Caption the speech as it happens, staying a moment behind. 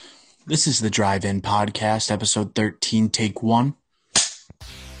This is the Drive-In Podcast, episode 13, take 1.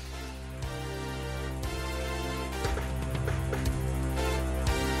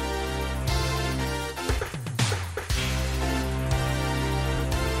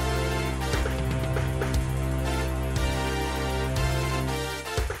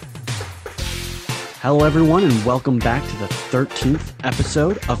 Hello, everyone, and welcome back to the 13th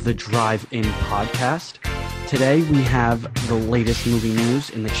episode of the Drive-In Podcast. Today, we have the latest movie news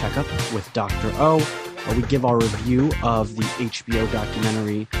in the checkup with Dr. O. We give our review of the HBO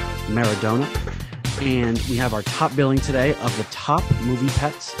documentary Maradona. And we have our top billing today of the top movie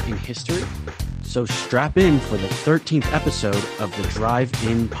pets in history. So strap in for the 13th episode of the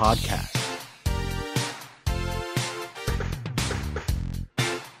Drive-In Podcast.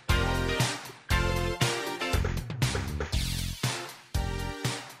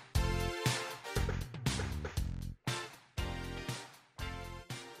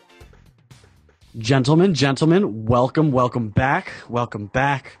 Gentlemen, welcome back.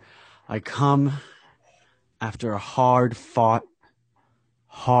 I come after a hard-fought,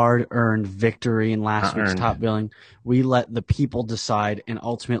 hard-earned victory in last week's top billing. We let the people decide, and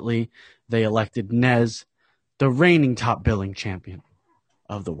ultimately they elected Nez, the reigning top billing champion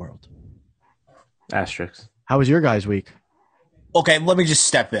of the world. Asterisks. How was your guys' week? Okay, let me just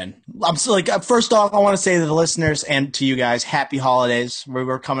step in. First off, I want to say to the listeners and to you guys, happy holidays.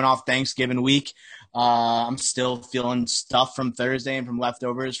 We're coming off Thanksgiving week. I'm still feeling stuff from Thursday and from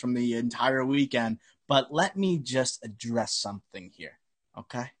leftovers from the entire weekend. But let me just address something here,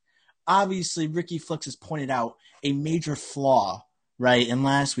 okay? Obviously, Ricky Flicks has pointed out a major flaw, right, in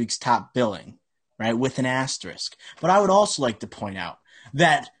last week's top billing, right, with an asterisk. But I would also like to point out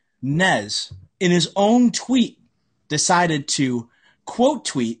that Nez, in his own tweet, decided to quote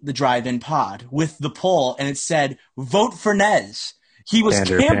tweet the Drive-In Pod with the poll, and it said, "Vote for Nez." He was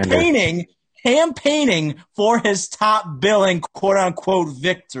campaigning for his top billing quote unquote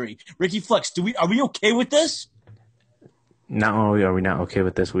victory. Ricky Flex, are we okay with this? Not only are we not okay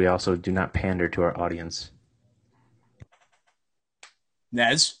with this, we also do not pander to our audience.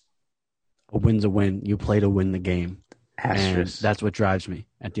 Nez? A win's a win. You play to win the game. And that's what drives me.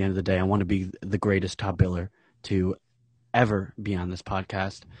 At the end of the day, I want to be the greatest top biller to ever be on this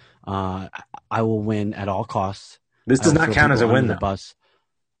podcast. I will win at all costs. This does not count as a win, though.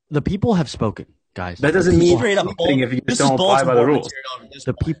 The people have spoken, guys. That doesn't mean anything if you just don't apply by the rules.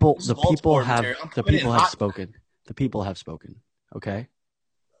 The people have spoken. The people have spoken. Okay?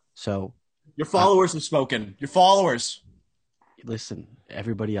 So your followers have spoken. Your followers. Listen,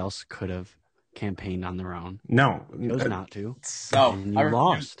 everybody else could have campaigned on their own. No. Chose not to. No. And you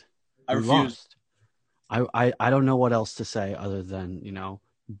lost. I refuse. I don't know what else to say other than,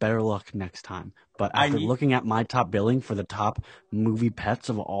 better luck next time. But after looking at my top billing for the top movie pets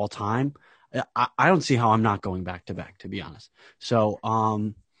of all time, I don't see how I'm not going back to back, to be honest. So,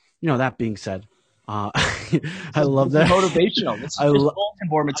 that being said, I love that. Motivational. This is bulletin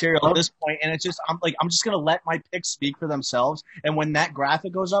board material at this point, and it's just I'm just gonna let my picks speak for themselves. And when that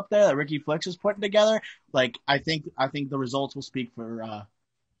graphic goes up there that Ricky Flicks is putting together, I think the results will speak for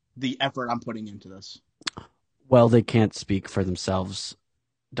the effort I'm putting into this. Well, they can't speak for themselves,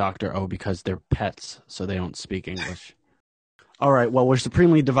 Dr. O, because they're pets, so they don't speak English. All right, well, we're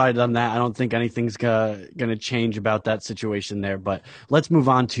supremely divided on that. I don't think anything's going to change about that situation there, but let's move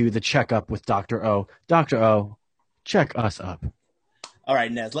on to the checkup with Dr. O. Dr. O, check us up. All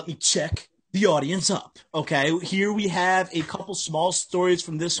right, Nez, let me check the audience up. Okay, here we have a couple small stories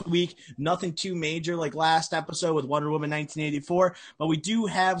from this week. Nothing too major like last episode with Wonder Woman 1984, but we do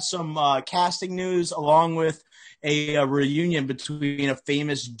have some casting news along with a reunion between a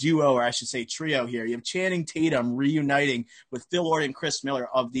famous duo, or I should say trio here. You have Channing Tatum reuniting with Phil Lord and Chris Miller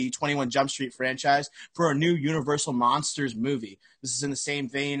of the 21 Jump Street franchise for a new Universal Monsters movie. This is in the same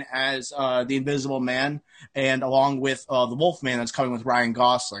vein as The Invisible Man, and along with The Wolfman that's coming with Ryan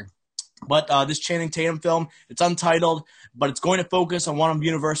Gosling. But this Channing Tatum film, it's untitled, but it's going to focus on one of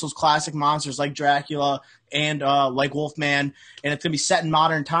Universal's classic monsters like Dracula and like Wolfman, and it's going to be set in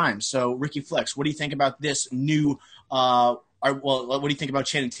modern times. So, Ricky Flex, what do you think about this new what do you think about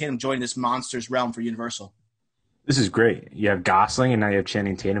Channing Tatum joining this monsters realm for Universal? This is great. You have Gosling, and now you have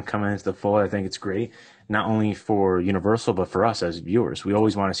Channing Tatum coming into the fold. I think it's great, not only for Universal, but for us as viewers. We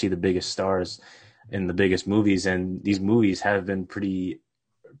always want to see the biggest stars in the biggest movies, and these movies have been pretty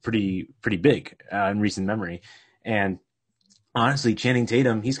big in recent memory. And honestly, Channing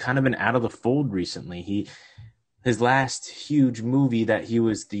Tatum, he's kind of been out of the fold recently. His last huge movie that he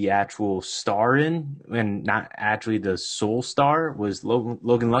was the actual star in, and not actually the sole star, was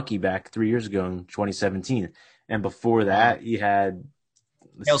Logan Lucky back 3 years ago in 2017. And before that, he had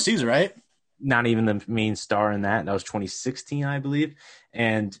Hail Caesar, right? Not even the main star in that. That was 2016, I believe.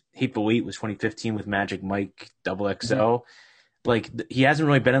 And Hateful Eight was 2015 with Magic Mike Double XL. Mm-hmm. Like he hasn't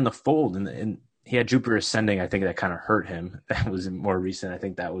really been in the fold, and he had Jupiter Ascending. I think that kind of hurt him. That was more recent. I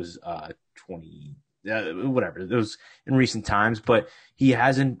think that was 20. Whatever. It was in recent times, but he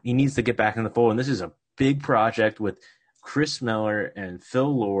hasn't. He needs to get back in the fold, and this is a big project with Chris Miller and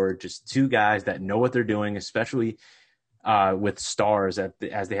Phil Lord, just two guys that know what they're doing, especially with stars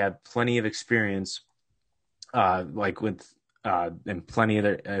as they have plenty of experience, like with and plenty of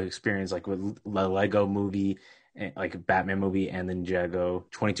their experience, like with the Lego movie, like a Batman movie, and then Ninjago,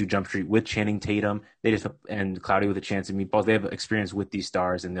 22 Jump Street with Channing Tatum. They just and Cloudy with a Chance of Meatballs. They have experience with these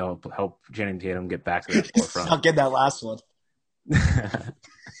stars, and they'll help Channing Tatum get back to the forefront. I'll get that last one.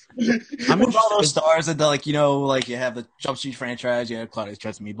 I'm with all those stars that like you have the Jump Street franchise, you have Cloudy with a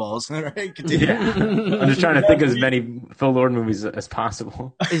Chance of Meatballs, right? Continue. Yeah. I'm just trying to think of as many Phil Lord movies as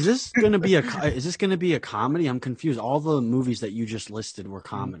possible. Is this gonna be a comedy? I'm confused. All the movies that you just listed were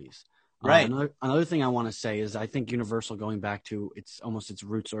comedies. Right. Another thing I want to say is I think Universal going back to its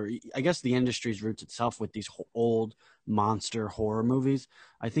roots, or I guess the industry's roots itself, with these old monster horror movies.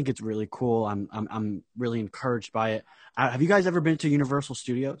 I think it's really cool. I'm really encouraged by it. Have you guys ever been to Universal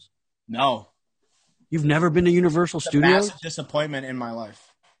Studios? No. You've never been to Universal Studios? Massive disappointment in my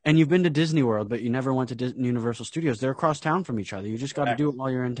life. And you've been to Disney World, but you never went to Universal Studios. They're across town from each other. You just got to do it while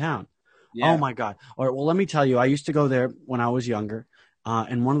you're in town. Yeah. Oh my God. All right. Well, let me tell you, I used to go there when I was younger.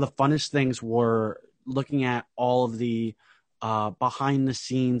 And one of the funnest things were looking at all of the behind the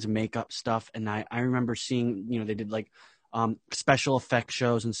scenes makeup stuff. And I remember seeing, they did like special effects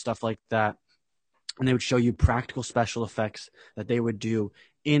shows and stuff like that. And they would show you practical special effects that they would do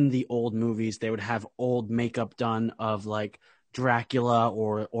in the old movies. They would have old makeup done of like Dracula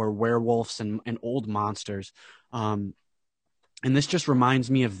or werewolves and old monsters. And this just reminds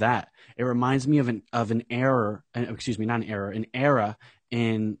me of that. It reminds me of an era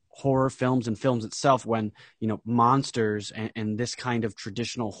in horror films and films itself when, monsters and this kind of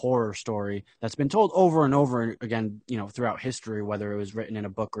traditional horror story that's been told over and over again, throughout history, whether it was written in a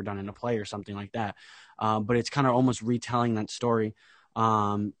book or done in a play or something like that. But it's kind of almost retelling that story.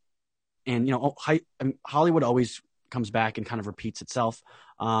 And Hollywood always comes back and kind of repeats itself.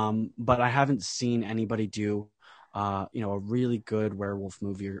 But I haven't seen anybody do a really good werewolf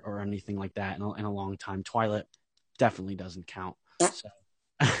movie or anything like that in a long time. Twilight definitely doesn't count.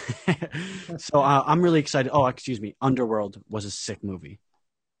 So I'm really excited. Oh, excuse me. Underworld was a sick movie.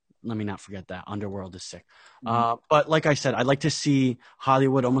 Let me not forget that. Underworld is sick. But like I said, I'd like to see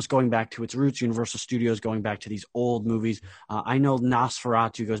Hollywood almost going back to its roots, Universal Studios going back to these old movies. I know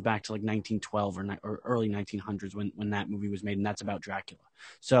Nosferatu goes back to like 1912 or early 1900s when that movie was made, and that's about Dracula.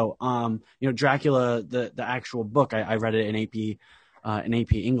 So, Dracula, the actual book, I read it in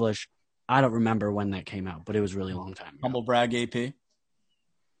AP English. I don't remember when that came out, but it was a really long time ago. Humble brag, AP.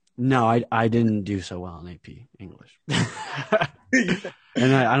 No, I didn't do so well in AP English.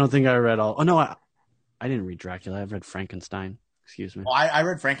 And I don't think I read all. Oh, no, I didn't read Dracula. I've read Frankenstein. Excuse me. Well, I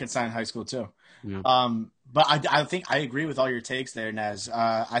read Frankenstein in high school, too. Yeah. But I think I agree with all your takes there, Nez.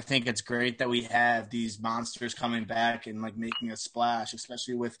 I think it's great that we have these monsters coming back and like making a splash,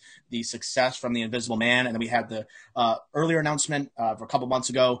 especially with the success from The Invisible Man. And then we had the earlier announcement for a couple months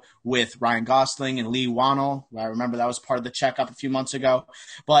ago with Ryan Gosling and Lee Wannell. I remember that was part of the checkup a few months ago.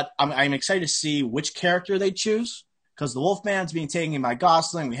 But I'm excited to see which character they choose. Because the Wolfman's being taken by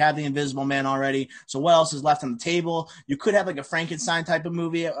Gosling. We have the Invisible Man already. So what else is left on the table? You could have like a Frankenstein type of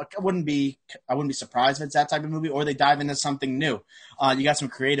movie. I wouldn't be surprised if it's that type of movie, or they dive into something new. You got some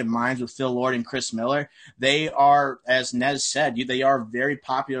creative minds with Phil Lord and Chris Miller. They are, as Nez said, they are very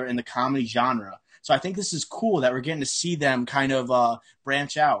popular in the comedy genre. So I think this is cool that we're getting to see them kind of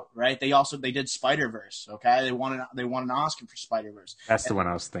branch out, right? They did Spider-Verse, okay? They won an Oscar for Spider-Verse. That's the one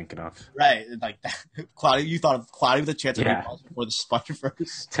I was thinking of. Right, like that. Cloudy, you thought of Cloudy with a Chance of Meatballs before the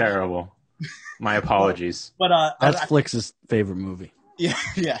Spider-Verse. Terrible. My apologies. But that's Flix's favorite movie.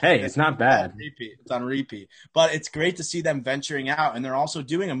 Yeah. Hey, it's not bad. It's on repeat. But it's great to see them venturing out, and they're also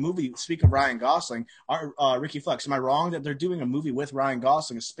doing a movie. Speak of Ryan Gosling, Ricky Flex, am I wrong that they're doing a movie with Ryan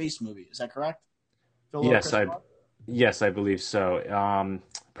Gosling, a space movie? Is that correct? Yes, I believe so.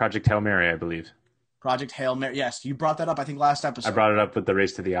 Project Hail Mary, I believe. Project Hail Mary. Yes, you brought that up, I think, last episode. I brought it up with the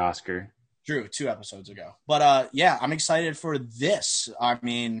Race to the Oscar. True, 2 episodes ago. But, I'm excited for this. I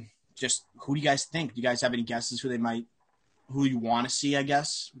mean, just who do you guys think? Do you guys have any guesses who you want to see, I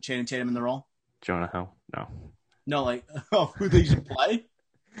guess, with Channing Tatum in the role? Jonah Hill? No. No, who they should play?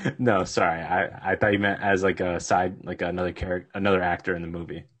 No, sorry. I thought you meant as like a side, like another character, another actor in the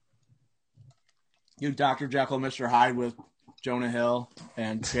movie. You Dr. Jekyll and Mr. Hyde with Jonah Hill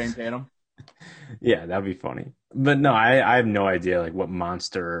and Channing Tatum. Yeah, that'd be funny. But no, I have no idea like what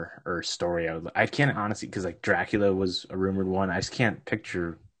monster or story I can't honestly, because like Dracula was a rumored one. I just can't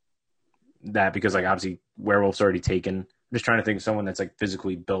picture that because like obviously werewolf's already taken. I'm just trying to think of someone that's like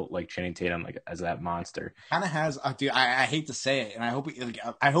physically built like Channing Tatum, like as that monster. Kind of has, dude. I hate to say it, and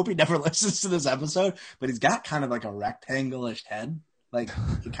I hope he never listens to this episode. But he's got kind of like a rectangle-ish head. Like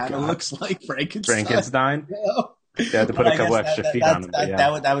it kind of looks like Frankenstein. Frankenstein. You know? They had to put a couple extra feet on him.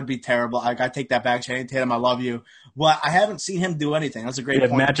 That would be terrible. I take that back, Channing Tatum. I love you. Well, I haven't seen him do anything. That's a great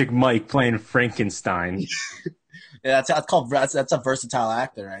point. Magic Mike playing Frankenstein. Yeah, that's a versatile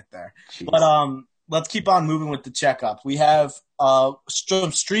actor right there. Jeez. But let's keep on moving with the checkup. We have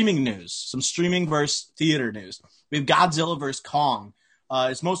some streaming news, some streaming versus theater news. We have Godzilla versus Kong.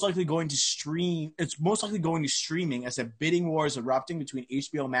 It's most likely going to streaming as a bidding war is erupting between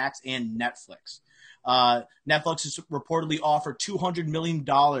HBO Max and Netflix. Netflix has reportedly offered $200 million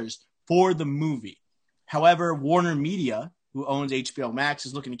for the movie. However, Warner Media, who owns HBO Max,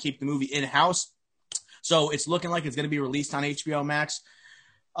 is looking to keep the movie in-house. So it's looking like it's going to be released on HBO Max.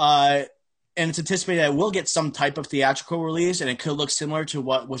 And it's anticipated that it will get some type of theatrical release, and it could look similar to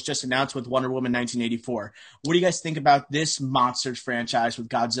what was just announced with Wonder Woman 1984. What do you guys think about this monsters franchise with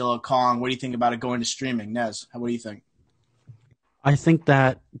Godzilla, Kong? What do you think about it going to streaming? Nez, what do you think? I think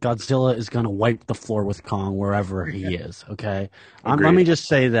that Godzilla is going to wipe the floor with Kong wherever he is, okay? Let me just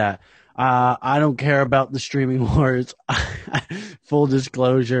say that. I don't care about the streaming wars, full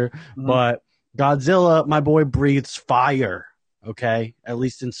disclosure, but Godzilla, my boy, breathes fire, okay? At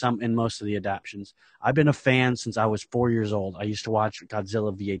least in most of the adaptions. I've been a fan since I was 4 years old. I used to watch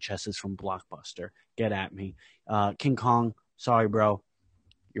Godzilla VHSs from Blockbuster. Get at me. King Kong, sorry, bro.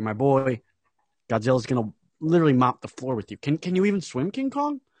 You're my boy. Godzilla's going to literally mop the floor with you. Can you even swim, King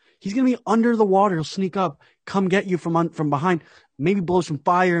Kong? He's gonna be under the water. He'll sneak up, come get you from behind, maybe blow some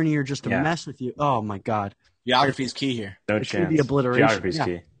fire in here just to mess with you. Oh my God! Geography is key here. No chance. The obliteration. Geography is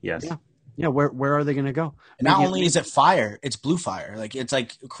key. Yes. Yeah. Where are they gonna go? Not only is it fire, it's blue fire. Like it's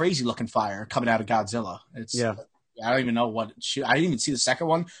like crazy looking fire coming out of Godzilla. I don't even know what. I didn't even see the second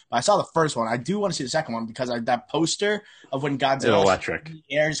one, but I saw the first one. I do want to see the second one because that poster of when Godzilla electric. In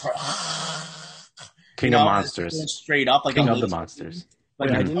the air is King of Monsters. Straight up like King of the Monsters. Wait,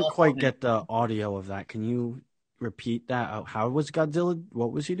 I didn't quite get the audio of that. Can you repeat that? How was Godzilla?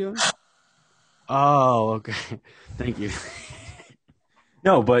 What was he doing? Oh, okay. Thank you.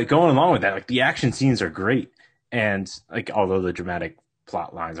 No, but going along with that, like the action scenes are great, and like although the dramatic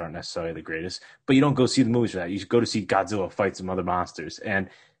plot lines aren't necessarily the greatest, but you don't go see the movies for that. You should go to see Godzilla fight some other monsters, and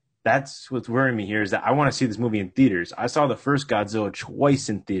that's what's worrying me here is that I want to see this movie in theaters. I saw the first Godzilla twice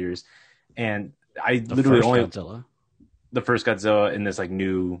in theaters, and the first Godzilla in this like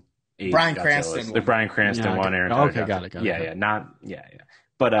new age Bryan Godzilla. Cranston The Bryan Cranston one. Aaron okay, got it. Yeah.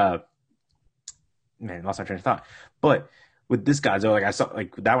 But man, lost my train of thought. But with this Godzilla, like I saw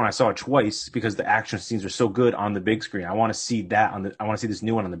like that one I saw it twice because the action scenes are so good on the big screen. I want to see that I want to see this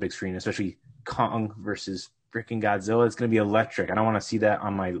new one on the big screen, especially Kong versus freaking Godzilla. It's gonna be electric. I don't want to see that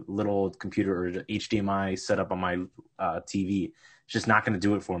on my little computer or HDMI setup on my TV. It's just not gonna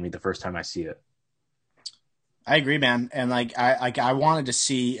do it for me the first time I see it. I agree, man. And like I wanted to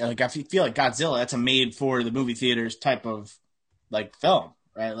see like I feel like Godzilla, that's a made for the movie theaters type of like film,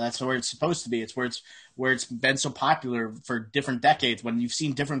 right? That's where it's supposed to be. It's where it's been so popular for different decades when you've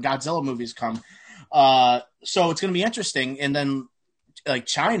seen different Godzilla movies come. So it's gonna be interesting. And then like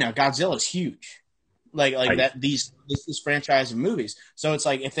China, Godzilla is huge. This franchise of movies. So it's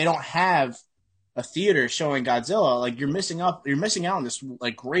like if they don't have a theater showing Godzilla, like you're missing out on this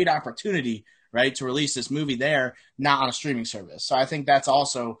like great opportunity, right, to release this movie there, not on a streaming service. So I think that's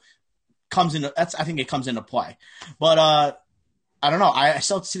also comes into play. But I don't know. I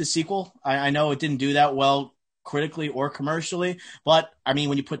still have to see the sequel. I know it didn't do that well critically or commercially, but I mean,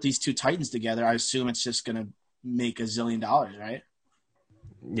 when you put these two titans together, I assume it's just going to make $1 zillion, right?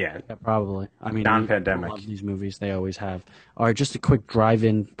 Yeah, probably. I mean, non-pandemic. I love these movies, they always have. All right, just a quick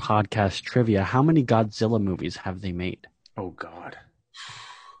drive-in podcast trivia. How many Godzilla movies have they made? Oh God.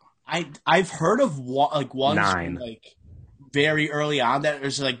 I've heard of one 9. like very early on that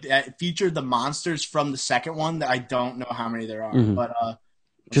there's like that featured the monsters from the second one that I don't know how many there are, but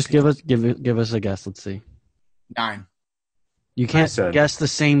just give us a guess. Let's see. 9. You can't guess the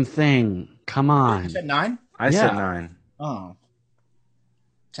same thing. Come on. You said 9? I said 9. Oh.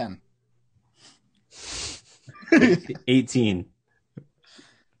 10. 18.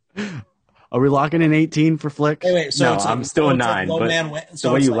 Are we locking in 18 for Flick? Wait. So I'm still a 9. But the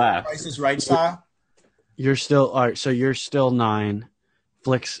way you laugh. Price is Right style? You're still all right. So you're still 9.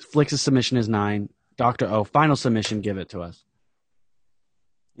 Flick's submission is 9. Dr. O, final submission. Give it to us.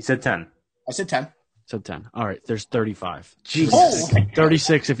 You said 10. I said 10. So 10. All right, there's 35. Jesus. Oh,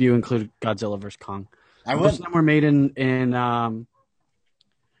 36 if you include Godzilla vs. Kong. I Most of would. them were made in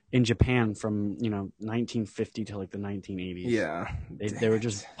Japan from 1950 to like the 1980s. Yeah. They were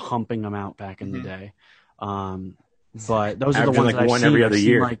just pumping them out back in the day. But those are the Averaging ones like that I've one seen. every I've other seen,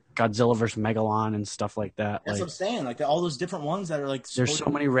 year. like Godzilla vs. Megalon and stuff like that. That's Like, what I'm saying. Like all those different ones that are like. there's so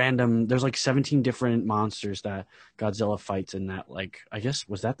many random. There's like 17 different monsters that Godzilla fights in that. Like, I guess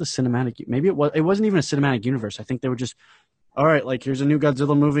was that the cinematic? Maybe it was. It wasn't even a cinematic universe. I think they were just, all right. Like, here's a new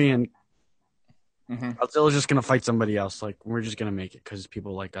Godzilla movie, and Godzilla's just gonna fight somebody else. Like, we're just gonna make it because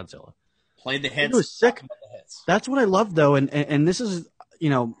people like Godzilla. Play the hits. It was sick. talk about the hits. That's what I love, though, and this is,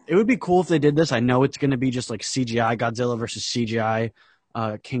 it would be cool if they did this. I know it's going to be just like CGI Godzilla versus CGI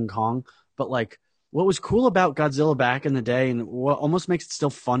King Kong, but like what was cool about Godzilla back in the day, and what almost makes it still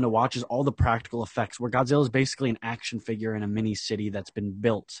fun to watch, is all the practical effects, where Godzilla is basically an action figure in a mini city that's been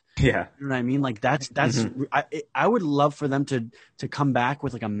built. Yeah. You know what I mean? Like that's I would love for them to come back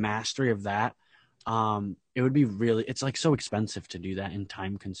with like a mastery of that. It would be really, it's like so expensive to do that and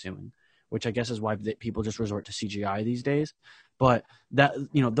time consuming, which I guess is why people just resort to CGI these days. But that,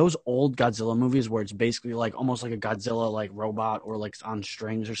 those old Godzilla movies where it's basically like almost like a Godzilla like robot or like on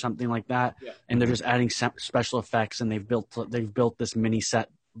strings or something like that, and they're just adding special effects, and they've built this mini set,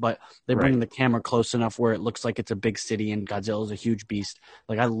 but they bring the camera close enough where it looks like it's a big city and Godzilla's a huge beast.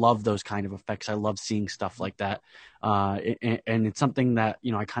 Like, I love those kind of effects. I love seeing stuff like that, and it's something that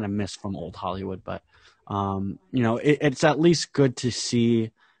I kind of miss from old Hollywood. But it's at least good to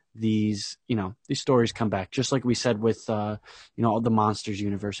see these stories come back, just like we said with the Monsters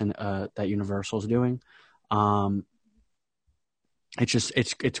universe and that Universal's doing.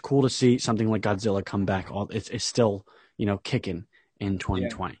 It's cool to see something like Godzilla come back. It's still kicking in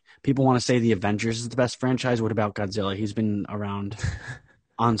 2020. People want to say the Avengers is the best franchise. What about Godzilla? He's been around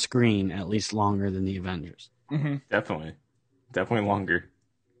on screen at least longer than the Avengers. Definitely longer.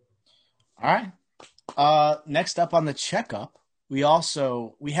 All right. Next up on the checkup, we have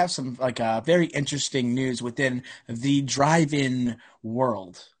some very interesting news within the drive-in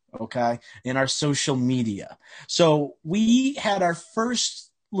world, okay, in our social media. So we had our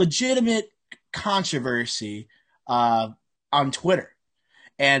first legitimate controversy on Twitter.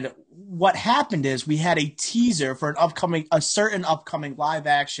 And what happened is we had a teaser for a certain upcoming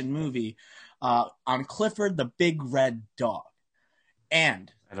live-action movie on Clifford the Big Red Dog.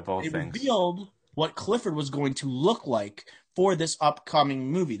 And they revealed what Clifford was going to look like for this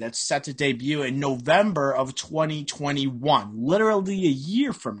upcoming movie that's set to debut in November of 2021, literally a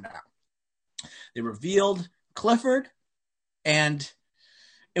year from now. They revealed Clifford, and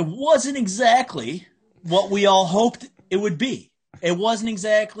it wasn't exactly what we all hoped it would be. It wasn't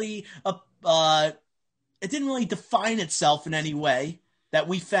exactly it didn't really define itself in any way that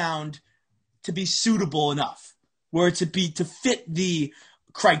we found to be suitable enough, where to fit the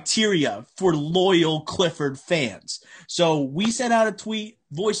criteria for loyal Clifford fans. So we sent out a tweet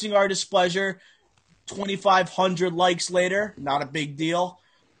voicing our displeasure. 2,500 likes later, not a big deal.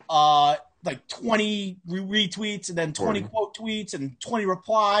 Like 20 retweets and then 20 quote tweets and 20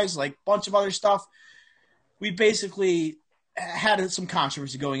 replies, like a bunch of other stuff. We basically had some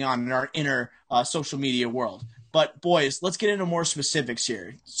controversy going on in our inner social media world. But boys, let's get into more specifics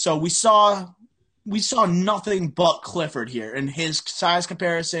here. So we saw nothing but Clifford here, and his size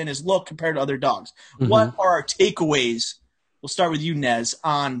comparison, his look compared to other dogs. What are our takeaways? We'll start with you, Nez,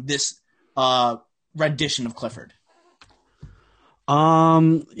 on this rendition of Clifford.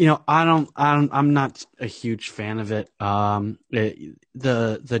 I'm not a huge fan of it. The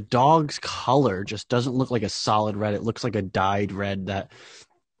dog's color just doesn't look like a solid red. It looks like a dyed red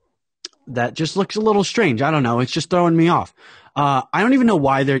that just looks a little strange. I don't know. It's just throwing me off. I don't even know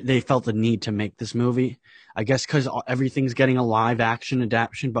why they felt the need to make this movie. I guess because everything's getting a live action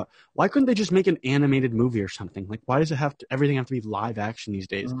adaptation, but why couldn't they just make an animated movie or something? Like, why does everything have to be live action these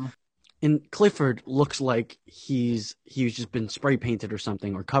days? And Clifford looks like he's just been spray painted or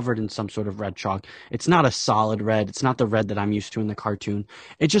something, or covered in some sort of red chalk. It's not a solid red. It's not the red that I'm used to in the cartoon.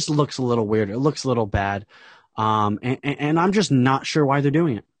 It just looks a little weird. It looks a little bad. And I'm just not sure why they're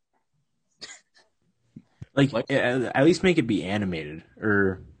doing it. Like, at least make it be animated,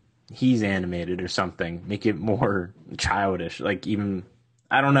 or he's animated or something. Make it more childish. Like, even,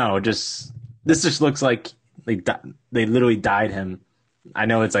 I don't know, this just looks like they literally dyed him. I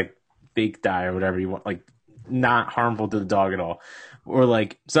know it's like fake dye or whatever you want, like not harmful to the dog at all. Or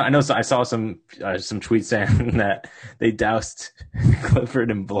like, so I saw some tweets saying that they doused Clifford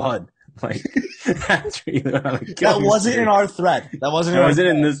in blood. Like after he that wasn't in our thread. That wasn't. It wasn't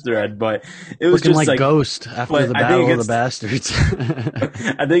in this thread, but it was looking just like Ghost after the Battle of the Bastards.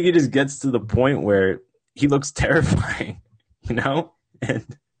 I think it just gets to the point where he looks terrifying, and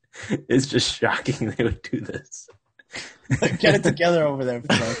it's just shocking they would do this. Get it together over there.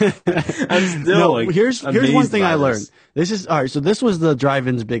 I'm still here's one thing I learned. This is all right. So this was the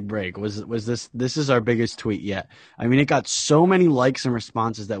drive-in's big break. Was this? This is our biggest tweet yet. I mean, it got so many likes and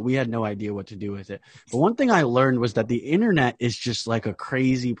responses that we had no idea what to do with it. But one thing I learned was that the internet is just like a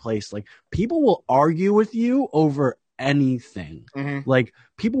crazy place. Like people will argue with you over anything. Mm-hmm. Like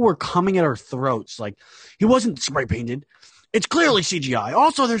people were coming at our throats. Like he wasn't spray painted. It's clearly CGI.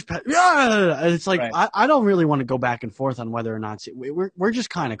 Also, there's it's like right. I don't really want to go back and forth on whether or not we're just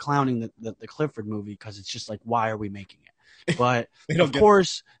kind of clowning the Clifford movie because it's just like, why are we making it? But of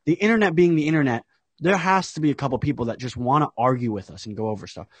course, the internet being the internet, there has to be a couple people that just want to argue with us and go over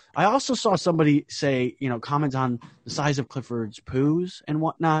stuff. I also saw somebody say, comment on the size of Clifford's poos and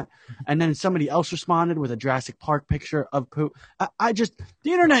whatnot, and then somebody else responded with a Jurassic Park picture of poo. The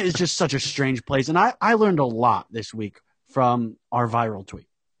internet is just such a strange place, and I learned a lot this week from our viral tweet.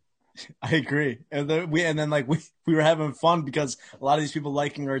 I agree. And then we were having fun because a lot of these people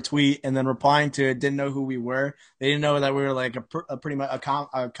liking our tweet and then replying to it didn't know who we were. They didn't know that we were like a pretty much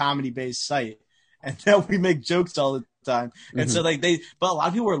a comedy based site. And then we make jokes all the time. And so but a lot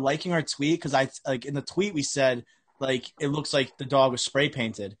of people were liking our tweet because in the tweet we said like it looks like the dog was spray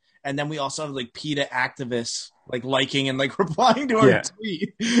painted. And then we also have like PETA activists like liking and like replying to our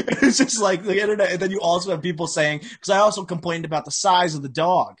tweet. It's just like the internet. And then you also have people saying, because I also complained about the size of the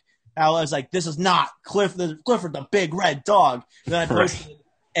dog. I was like, this is not Clifford, the big red dog. And then I posted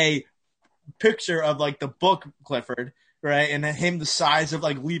a picture of like the book Clifford, right? And then him the size of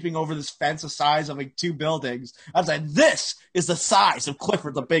like leaping over this fence, the size of like 2 buildings. I was like, this is the size of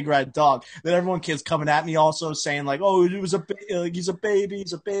Clifford, the big red dog. Then everyone kids coming at me also saying like, oh, he's a baby,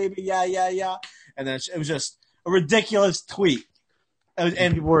 yeah. And then it was just a ridiculous tweet.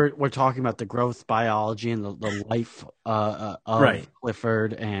 And people were talking about the growth biology and the life of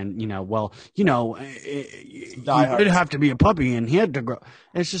Clifford, and he did have to be a puppy and he had to grow.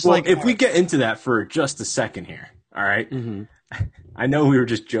 It's just if we get into that for just a second here, all right. Mm-hmm. I know we were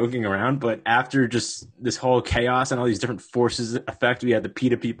just joking around, but after just this whole chaos and all these different forces effect, we had the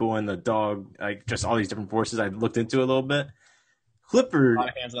PETA people and the dog, like just all these different forces. I looked into a little bit. Clifford, a lot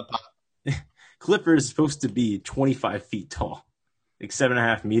of hands in the pot. Clifford is supposed to be 25 feet tall. Like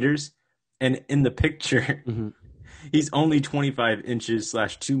 7.5 meters, and in the picture, he's only 25 inches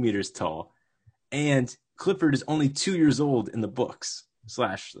 / 2 meters tall, and Clifford is only 2 years old in the books /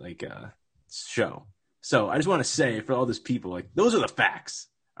 show. So I just want to say for all these people, like those are the facts.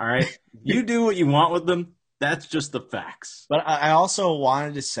 All right, you do what you want with them. That's just the facts. But I also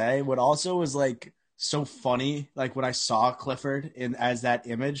wanted to say what also was like so funny, like when I saw Clifford as that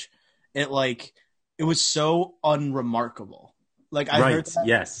image, it was so unremarkable. Like I heard that,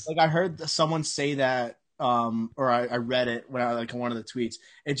 yes. Like I heard someone say that, or I read it when I in one of the tweets.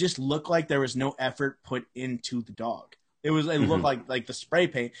 It just looked like there was no effort put into the dog. It looked like the spray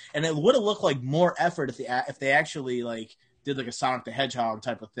paint, and it would have looked like more effort if they actually like did like a Sonic the Hedgehog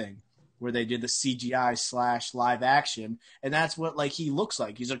type of thing, where they did the CGI / live action, and that's what like he looks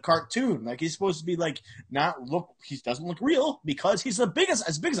like. He's a cartoon. Like he's supposed to be like he doesn't look real because he's as big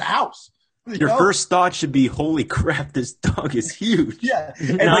as a house. Your first thought should be, holy crap, this dog is huge. Yeah.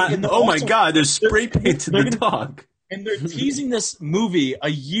 And my God, there's spray paint to the dog. And they're teasing this movie a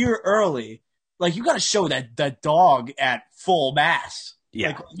year early. Like, you got to show that dog at full mass.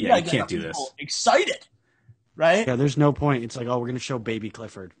 Yeah, you can't do this. Excited, right? Yeah, there's no point. It's like, oh, we're going to show baby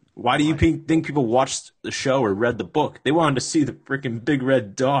Clifford. Why do you think people watched the show or read the book? They wanted to see the freaking big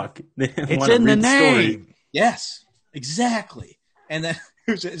red dog. They didn't it's in the name. Story. Yes, exactly. And then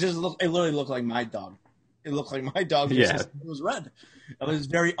it literally looked like my dog. It looked like my dog. It was red. It was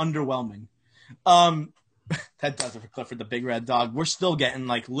very underwhelming. That does it for Clifford, the big red dog. We're still getting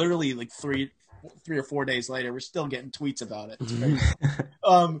literally 3 or 4 days later, we're still getting tweets about it. It's crazy.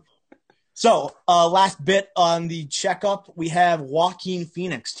 So last bit on the checkup, we have Joaquin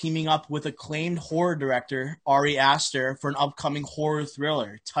Phoenix teaming up with acclaimed horror director Ari Aster for an upcoming horror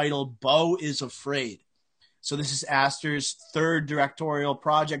thriller titled Beau is Afraid. So this is Aster's third directorial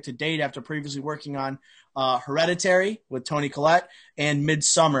project to date after previously working on Hereditary with Toni Collette and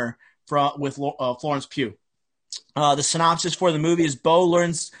Midsummer with Florence Pugh. The synopsis for the movie is Beau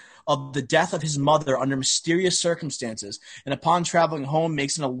learns of the death of his mother under mysterious circumstances, and upon traveling home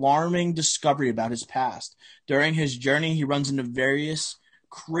makes an alarming discovery about his past. During his journey, he runs into various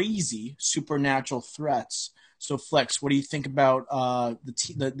crazy supernatural threats, So, Flex, what do you think about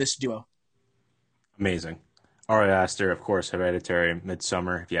this duo? Amazing. Ari Aster, of course, Hereditary,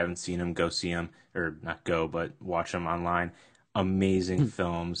 Midsummer. If you haven't seen him, go see him, or not go, but watch him online. Amazing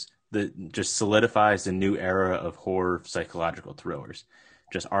films that just solidifies the new era of horror psychological thrillers.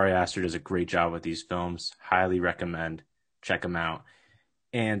 Just Ari Aster does a great job with these films. Highly recommend. Check them out.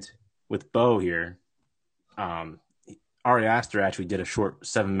 And with Bo here, Ari Aster actually did a short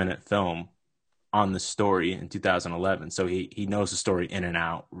 7-minute film on the story in 2011. So he knows the story in and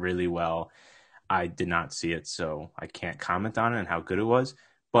out really well. I did not see it, so I can't comment on it and how good it was.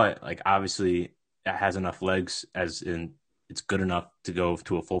 But like obviously it has enough legs as in it's good enough to go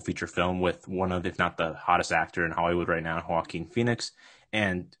to a full feature film with one of, if not the hottest actor in Hollywood right now, Joaquin Phoenix.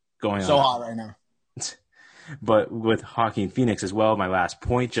 And going So on hot right now. but with Joaquin Phoenix as well, my last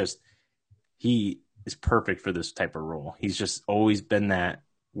point, just he is perfect for this type of role. He's just always been that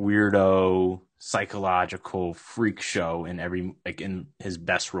weirdo psychological freak show in every, like in his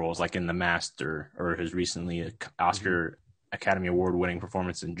best roles, like in The Master or his recently Oscar Academy Award winning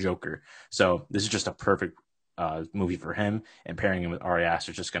performance in Joker. So this is just a perfect movie for him, and pairing him with Ari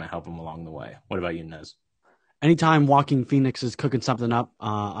Aster is just going to help him along the way. What about you, Nez? Anytime Joaquin Phoenix is cooking something up,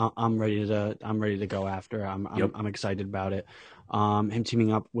 I'm ready to go after. I'm excited about it. Him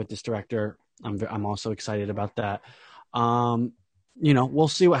teaming up with this director, I'm also excited about that. We'll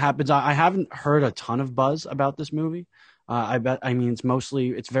see what happens. I haven't heard a ton of buzz about this movie.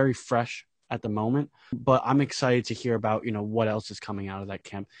 It's very fresh at the moment, but I'm excited to hear about, what else is coming out of that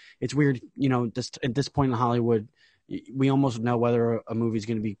camp. It's weird, at this point in Hollywood, we almost know whether a movie is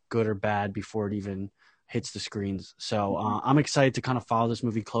going to be good or bad before it even hits the screens. So I'm excited to kind of follow this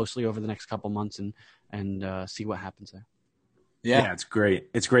movie closely over the next couple months and see what happens there. Yeah, it's great.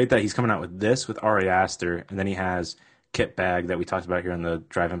 It's great that he's coming out with this with Ari Aster, and then he has Kit Bag that we talked about here on the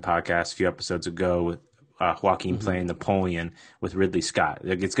Drive-In podcast a few episodes ago with Joaquin playing Napoleon with Ridley Scott.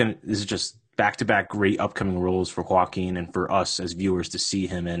 Like this is just back-to-back great upcoming roles for Joaquin and for us as viewers to see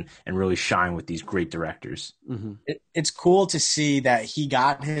him in and really shine with these great directors. It's cool to see that he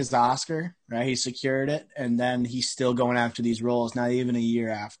got his Oscar, right? He secured it, and then he's still going after these roles, not even a year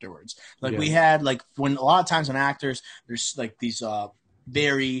afterwards. Like we had, like when a lot of times when actors, there's like these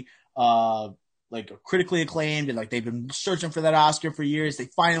very like critically acclaimed and like they've been searching for that Oscar for years. They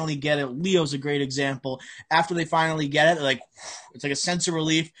finally get it. Leo's a great example. After they finally get it, like it's like a sense of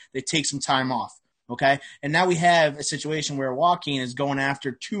relief. They take some time off. Okay. And now we have a situation where Joaquin is going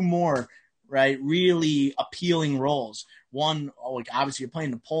after two more, right, really appealing roles. One, like obviously you're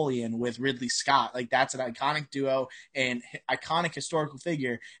playing Napoleon with Ridley Scott. Like that's an iconic duo and iconic historical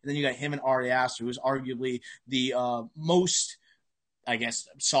figure. And then you got him and Ari Aster, who's arguably the most, I guess,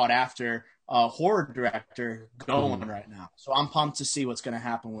 sought after horror director going right now. So I'm pumped to see what's going to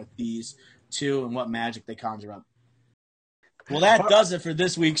happen with these two and what magic they conjure up. Well, that does it for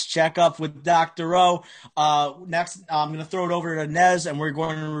this week's checkup with Dr. O. Next, I'm going to throw it over to Nez, and we're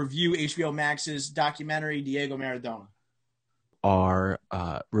going to review HBO Max's documentary, Diego Maradona. Our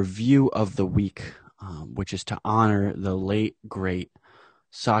review of the week, which is to honor the late, great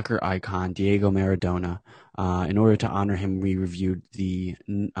soccer icon Diego Maradona. In order to honor him, we reviewed the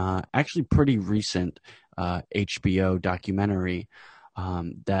actually pretty recent HBO documentary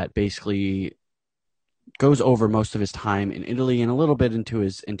that basically goes over most of his time in Italy and a little bit into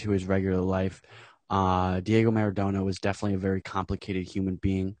his regular life. Diego Maradona was definitely a very complicated human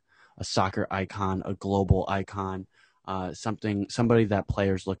being, a soccer icon, a global icon, somebody that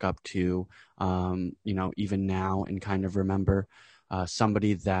players look up to, even now and kind of remember.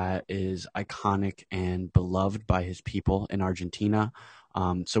 Somebody that is iconic and beloved by his people in Argentina.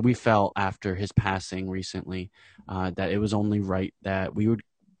 So we felt after his passing recently that it was only right that we would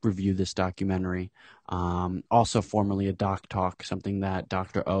review this documentary. Also formerly a Doc Talk, something that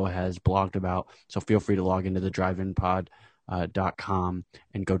Dr. O has blogged about. So feel free to log into the driveinpod.com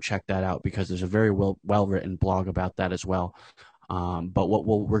and go check that out because there's a very well-written blog about that as well. But what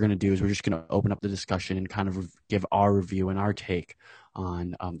we're going to do is we're just going to open up the discussion and kind of give our review and our take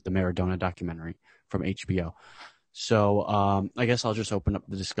on the Maradona documentary from HBO. So I guess I'll just open up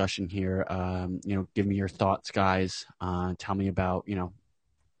the discussion here. Give me your thoughts, guys. Tell me about,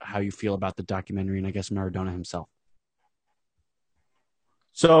 how you feel about the documentary and I guess Maradona himself.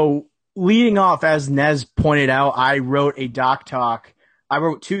 So leading off, as Nez pointed out, I wrote a Doc Talk. I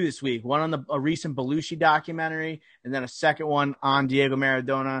wrote two this week, one on a recent Belushi documentary and then a second one on Diego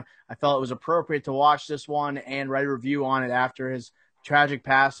Maradona. I felt it was appropriate to watch this one and write a review on it after his tragic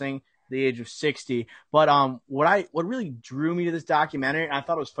passing at the age of 60. But what really drew me to this documentary, and I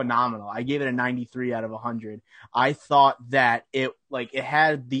thought it was phenomenal. I gave it a 93 out of 100. I thought that it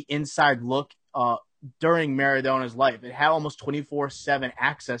had the inside look during Maradona's life. It had almost 24/7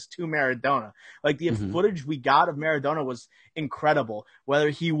 access to Maradona. Like the footage we got of Maradona was incredible. Whether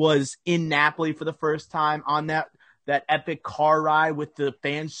he was in Napoli for the first time on that epic car ride with the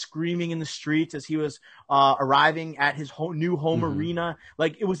fans screaming in the streets as he was arriving at his new home arena.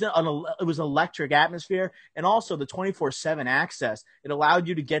 Like it was electric atmosphere. And also the 24/7 access, it allowed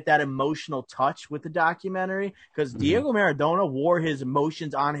you to get that emotional touch with the documentary because Diego Maradona wore his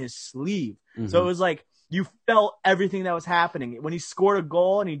emotions on his sleeve. So it was like you felt everything that was happening when he scored a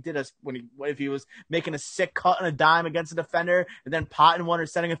goal and he did if he was making a sick cut on a dime against a defender and then potting one or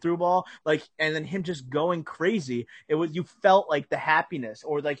setting a through ball, like, and then him just going crazy. You felt like the happiness,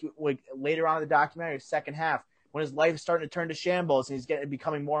 or like later on in the documentary, second half, when his life is starting to turn to shambles and he's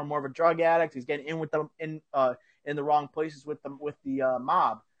becoming more and more of a drug addict. He's getting in with them in the wrong places with the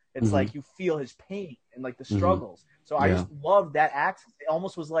mob. It's like you feel his pain and like the struggles. So I just loved that access. It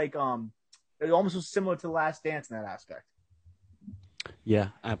almost was like it almost was similar to The Last Dance in that aspect. Yeah,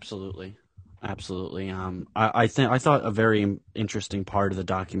 absolutely. Absolutely. I thought a very interesting part of the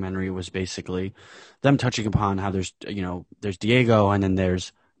documentary was basically them touching upon how there's Diego and then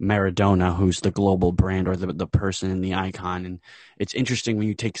there's Maradona, who's the global brand or the person and the icon. And it's interesting when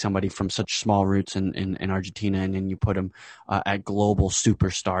you take somebody from such small roots in Argentina and then you put them at global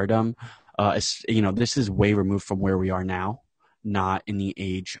superstardom. This is way removed from where we are now. Not in the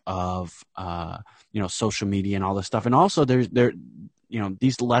age of social media and all this stuff, and also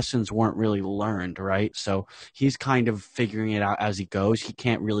these lessons weren't really learned, right? So he's kind of figuring it out as he goes. He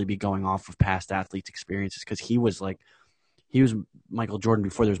can't really be going off of past athletes' experiences because he was Michael Jordan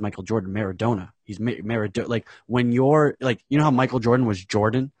before there was Michael Jordan. Maradona, he's Maradona. Like when you're like, how Michael Jordan was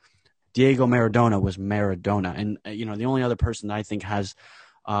Jordan, Diego Maradona was Maradona, and the only other person that I think has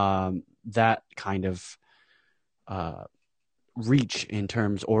that kind of reach in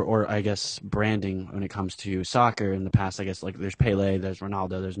terms or I guess branding when it comes to soccer in the past, I guess, like there's Pele, there's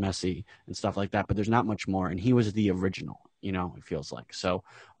Ronaldo, there's Messi and stuff like that, but there's not much more, and he was the original, it feels like. So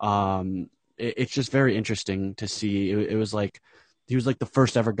it's just very interesting to see. It was like he was like the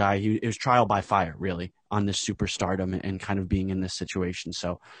first ever guy. It was trial by fire, really, on this superstardom and kind of being in this situation.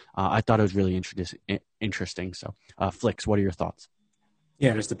 So I thought it was really interesting. So Flicks, what are your thoughts?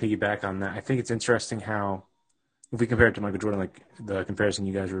 Yeah, just to piggyback on that, I think it's interesting how, if we compare it to Michael Jordan, like the comparison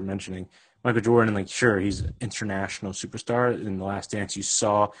you guys were mentioning, Michael Jordan, like, sure, he's an international superstar. In The Last Dance, you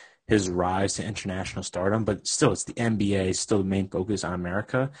saw his rise to international stardom, but still, it's the NBA, still the main focus on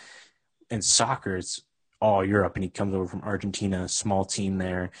America. And soccer, it's all Europe, and he comes over from Argentina, a small team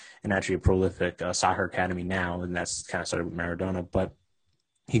there, and actually a prolific soccer academy now, and that's kind of started with Maradona. But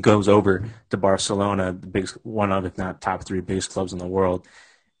he goes over to Barcelona, the biggest, one of, if not top 3 biggest clubs in the world,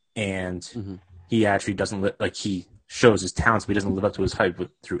 and he actually doesn't he shows his talents, but he doesn't live up to his hype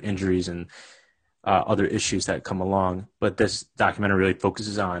through injuries and other issues that come along. But this documentary really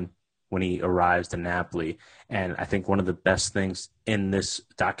focuses on when he arrives to Napoli. And I think one of the best things in this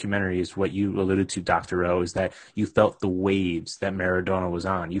documentary is what you alluded to, Dr. O, is that you felt the waves that Maradona was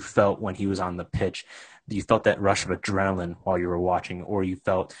on. You felt when he was on the pitch, you felt that rush of adrenaline while you were watching, or you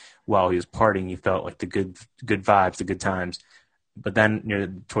felt while he was partying, you felt like the good vibes, the good times. But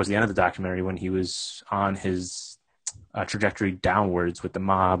then towards the end of the documentary, when he was on his trajectory downwards with the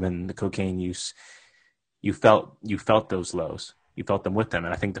mob and the cocaine use, you felt those lows. You felt them with them.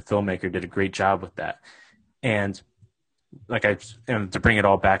 And I think the filmmaker did a great job with that. And to bring it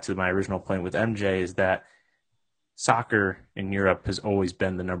all back to my original point with MJ, is that soccer in Europe has always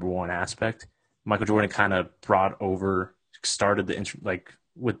been the number one aspect. Michael Jordan kind of started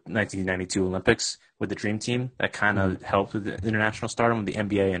with 1992 Olympics with the Dream Team. That kind of helped with the international stardom of the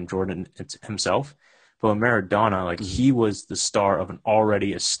NBA and Jordan himself. But with Maradona, he was the star of an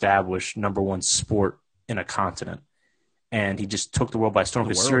already established number one sport in a continent. And he just took the world by storm.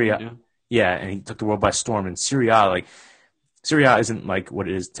 Because Syria, and he took the world by storm. And Syria isn't like what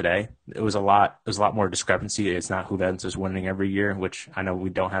it is today. It was a lot more discrepancy. It's not Juventus winning every year, which I know we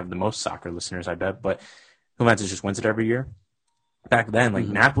don't have the most soccer listeners, I bet, but Juventus just wins it every year. Back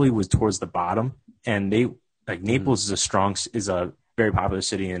then, Napoli was towards the bottom, and they Naples is a very popular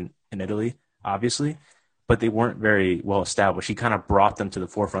city in Italy, obviously, but they weren't very well established. He kind of brought them to the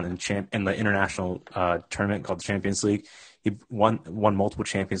forefront in the international tournament called the Champions League. He won multiple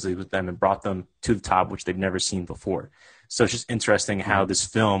Champions Leagues with them and brought them to the top, which they'd never seen before. So it's just interesting how this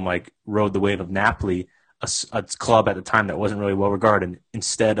film rode the wave of Napoli, a club at the time that wasn't really well regarded,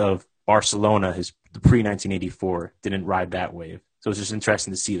 instead of Barcelona, the pre-1984, didn't ride that wave. So it's just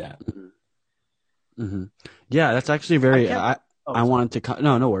interesting to see that. Yeah, that's actually very. I wanted to.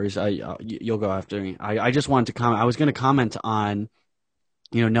 No worries. You'll go after me. I just wanted to comment. I was going to comment on,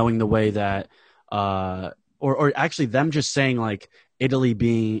 knowing the way that or actually them just saying like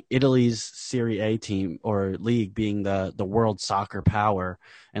Italy's Serie A team or league being the world soccer power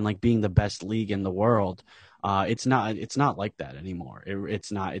and like being the best league in the world. It's not like that anymore.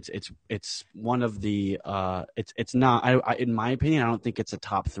 It's not. It's one of the. It's not. In my opinion, I don't think it's a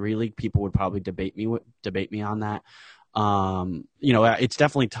top 3 league. People would probably debate me on that. It's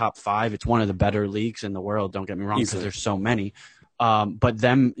definitely top 5. It's one of the better leagues in the world. Don't get me wrong, because there's so many. But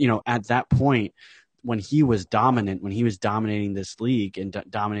them, at that point, when he was dominating this league and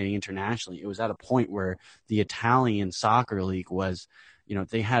dominating internationally, it was at a point where the Italian soccer league was,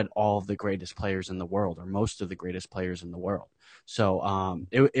 they had all of the greatest players in the world, or most of the greatest players in the world. So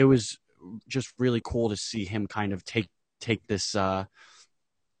it was just really cool to see him kind of take this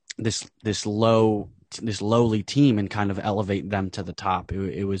this lowly team and kind of elevate them to the top.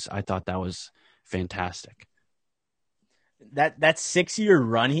 I thought that was fantastic. That 6-year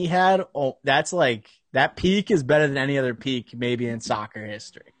run he had, that's like, that peak is better than any other peak maybe in soccer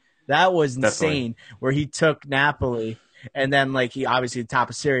history. That was insane. Definitely. Where he took Napoli, and then like he obviously top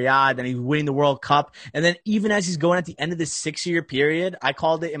of Serie A, then he's winning the World Cup, and then even as he's going at the end of this 6-year period, I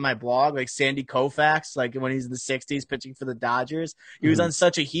called it in my blog like Sandy Koufax, like when he's in the 60s pitching for the Dodgers, he was on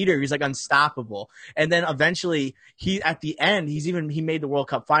such a heater, he was like unstoppable. And then eventually at the end he made the World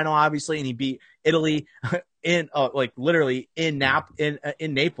Cup final obviously, and he beat Italy in like literally in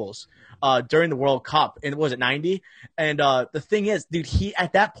Naples during the World Cup, and was it 90? And the thing is, dude, he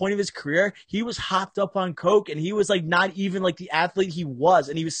at that point of his career, he was hopped up on coke, and he was like not even like the athlete he was,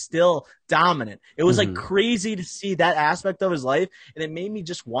 and he was still dominant. It was like crazy to see that aspect of his life, and it made me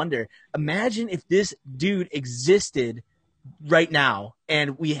just wonder, imagine if this dude existed right now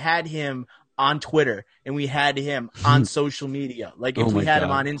and we had him on Twitter and we had him on social media, like if we had him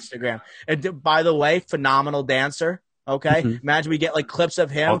on Instagram. And by the way, phenomenal dancer. Okay, imagine we get like clips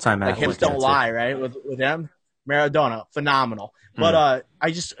of him, like hips don't lie, right? With him, Maradona, phenomenal. But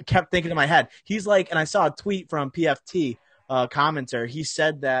I just kept thinking in my head, he's like, and I saw a tweet from PFT commenter. He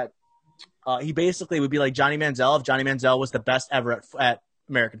said that he basically would be like Johnny Manziel if Johnny Manziel was the best ever at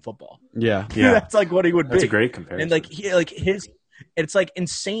American football. Yeah. That's like what he would be. That's a great comparison. And it's like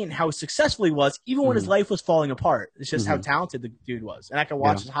insane how successful he was, even when his life was falling apart. It's just how talented the dude was, and I can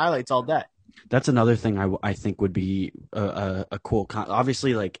watch his highlights all day. That's another thing I think would be a cool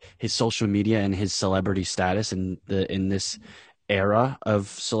obviously like his social media and his celebrity status in this era of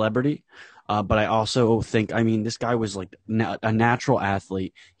celebrity. But I also think, I mean, this guy was like a natural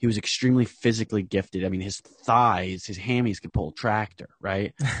athlete. He was extremely physically gifted. I mean, his thighs, his hammies could pull a tractor,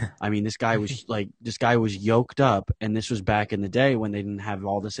 right? I mean, this guy was yoked up, and this was back in the day when they didn't have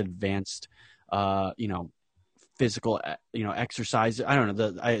all this advanced, physical, exercise. I don't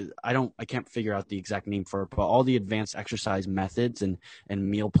know. I can't figure out the exact name for it, but all the advanced exercise methods and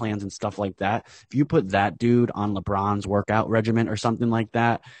meal plans and stuff like that. If you put that dude on LeBron's workout regimen or something like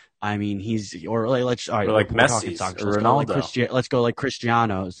that, I mean, Messi or Ronaldo. Let's go like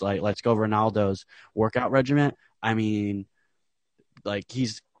Cristiano's. Like, let's go Ronaldo's workout regimen. I mean, like,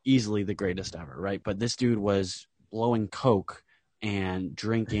 he's easily the greatest ever, right? But this dude was blowing coke and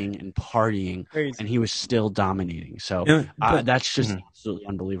drinking and partying, and he was still dominating. So that's just absolutely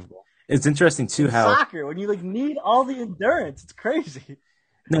unbelievable. It's interesting too how soccer, when you like need all the endurance, it's crazy.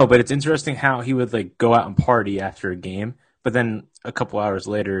 No, but it's interesting how he would like go out and party after a game. But then a couple hours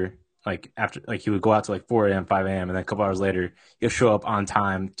later, he would go out to like 4 a.m., 5 a.m., and then a couple hours later, he'll show up on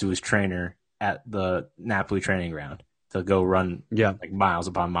time to his trainer at the Napoli training ground to go run like miles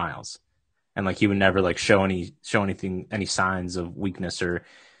upon miles. And like he would never like show any signs of weakness or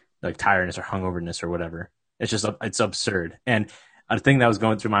like tiredness or hungoverness or whatever. It's absurd. And a thing that was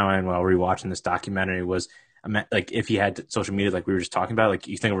going through my mind while rewatching this documentary was, like, if he had social media like we were just talking about, like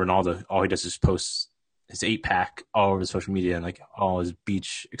you think of Ronaldo, all he does is post his 8-pack all over social media and like all his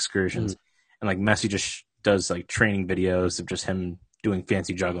beach excursions. And like Messi just does like training videos of just him doing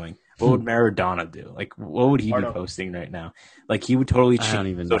fancy juggling. What would Maradona do? Like, what would he be posting right now? Like, he would totally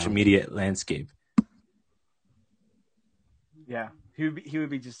change the social media landscape. Yeah, he would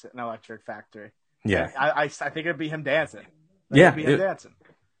be just an electric factory. Yeah, I think it'd be him dancing. Dancing.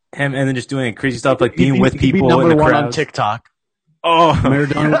 Him, and then just doing crazy stuff like being with people in the crowd on TikTok. Oh,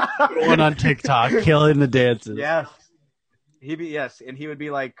 Maradona one on TikTok, killing the dances. Yeah, and he would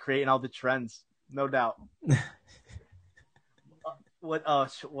be like creating all the trends, no doubt. What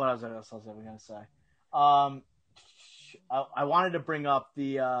else was I going to say? I wanted to bring up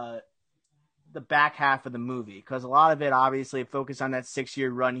the back half of the movie, because a lot of it obviously focused on that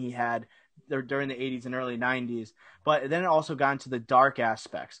 6-year run he had there during the 80s and early 90s, but then it also got into the dark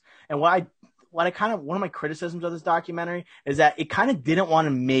aspects. And one of my criticisms of this documentary is that it kind of didn't want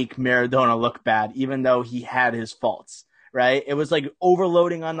to make Maradona look bad, even though he had his faults, right? It was like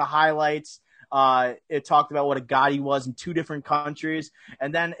overloading on the highlights. It talked about what a god he was in 2 different countries.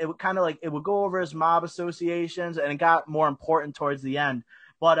 And then it would kind of like, it would go over his mob associations, and it got more important towards the end.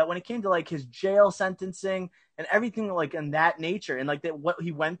 But when it came to like his jail sentencing and everything like in that nature, and like what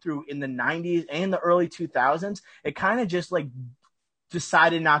he went through in the 90s and the early 2000s, it kind of just like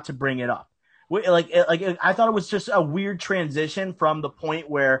decided not to bring it up. I thought it was just a weird transition from the point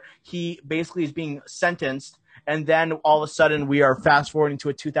where he basically is being sentenced, and then all of a sudden we are fast forwarding to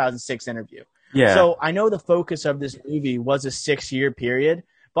a 2006 interview. Yeah. So I know the focus of this movie was a 6-year period,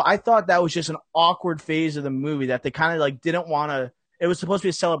 but I thought that was just an awkward phase of the movie that they kind of like didn't want to. It was supposed to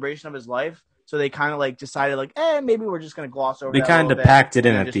be a celebration of his life, so they kind of like decided like, maybe we're just going to gloss over. They kind of packed it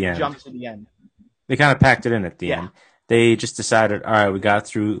in at the end. Jump to the end. They kind of packed it in at the end. They just decided, all right, we got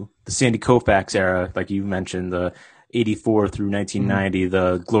through the Sandy Koufax era, like you mentioned, the 84 through 1990,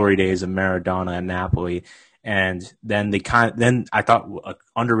 the glory days of Maradona and Napoli. And then then I thought an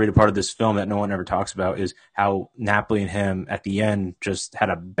underrated part of this film that no one ever talks about is how Napoli and him at the end just had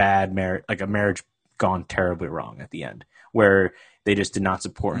a bad marriage, like a marriage gone terribly wrong at the end, where they just did not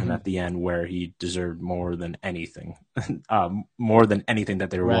support him at the end, where he deserved more than anything, more than anything that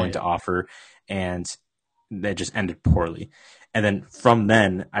they were willing to offer. And that just ended poorly. And then from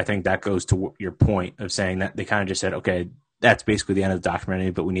then, I think that goes to your point of saying that they kind of just said, okay, that's basically the end of the documentary,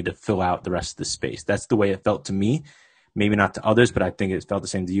 but we need to fill out the rest of the space. That's the way it felt to me. Maybe not to others, but I think it felt the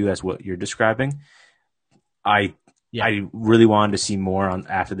same to you as what you're describing. I really wanted to see more on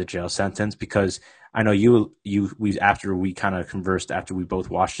after the jail sentence, because I know after we kind of conversed after we both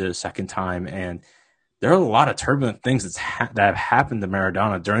watched it a second time, and there are a lot of turbulent things that have happened to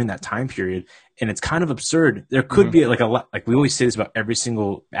Maradona during that time period, and it's kind of absurd. There could be like we always say this about every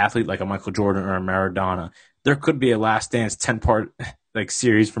single athlete, like a Michael Jordan or a Maradona. There could be a Last Dance 10-part like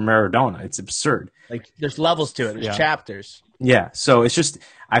series for Maradona. It's absurd. Like there's levels to it. There's chapters. Yeah. So it's just,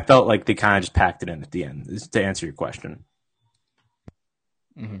 I felt like they kind of just packed it in at the end, to answer your question.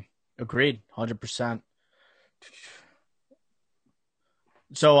 Mm-hmm. Agreed. 100%.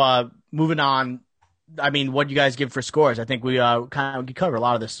 So moving on. I mean, what do you guys give for scores? I think we covered a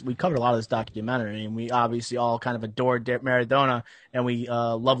lot of this. We covered a lot of this documentary, and we obviously all kind of adored Maradona, and we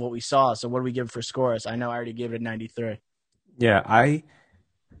love what we saw. So, what do we give for scores? I know I already gave it a 93. Yeah,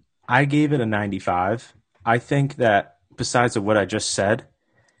 I gave it a 95. I think that besides of what I just said,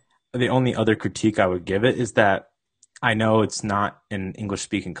 the only other critique I would give it is that I know it's not an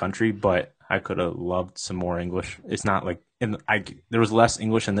English-speaking country, but I could have loved some more English. It's not like there was less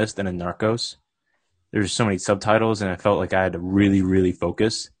English in this than in Narcos. There's so many subtitles, and I felt like I had to really, really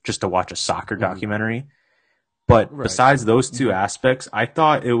focus just to watch a soccer documentary. But besides those two aspects, I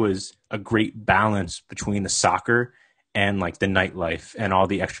thought it was a great balance between the soccer and like the nightlife and all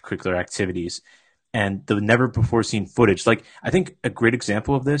the extracurricular activities and the never before seen footage. Like, I think a great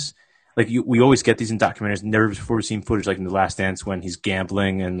example of this, like we always get these in documentaries, never before seen footage, like in The Last Dance when he's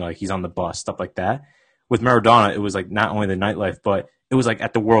gambling and like he's on the bus, stuff like that. With Maradona, it was like not only the nightlife, but it was like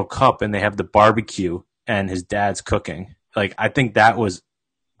at the World Cup and they have the barbecue and his dad's cooking. Like, I think that was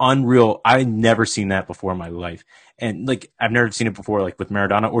unreal. I never seen that before in my life. And like, I've never seen it before, like with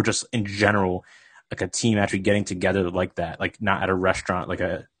Maradona or just in general, like a team actually getting together like that, like not at a restaurant, like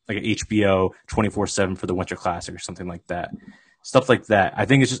a HBO 24/7 for the Winter Classic or something like that. Stuff like that. I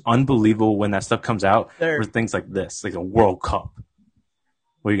think it's just unbelievable when that stuff comes out for things like this, like a World Cup.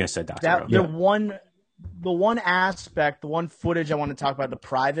 What are you going to say, Dr. The one aspect, the one footage I want to talk about, the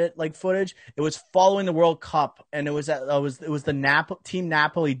private like footage, it was following the World Cup, and it was the Team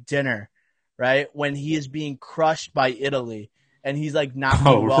Napoli dinner, right? When he is being crushed by Italy, and he's like not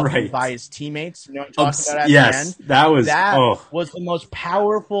being welcomed by his teammates. You know what I'm talking about at the end? That was the most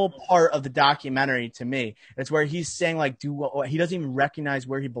powerful part of the documentary to me. It's where he's saying like, he doesn't even recognize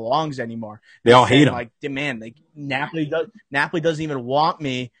where he belongs anymore. They all hate him. Like, man, like Napoli doesn't even want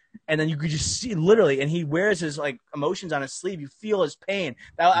me. And then you could just see literally, and he wears his like emotions on his sleeve. You feel his pain.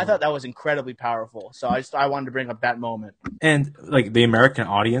 I thought that was incredibly powerful. So I wanted to bring up that moment. And like the American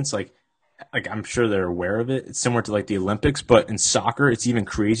audience, like I'm sure they're aware of it. It's similar to like the Olympics, but in soccer, it's even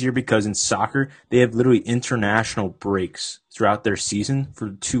crazier because in soccer, they have literally international breaks throughout their season for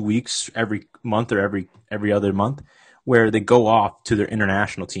 2 weeks every month or every other month, where they go off to their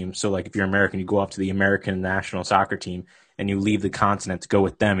international team. So like if you're American, you go off to the American national soccer team and you leave the continent to go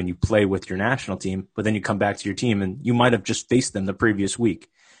with them and you play with your national team, but then you come back to your team and you might have just faced them the previous week.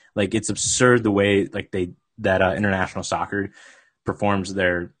 Like, it's absurd the way like international soccer performs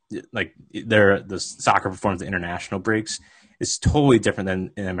the soccer performs the international breaks. It's totally different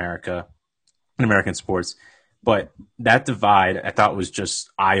than in America. in American sports. But that divide, I thought, was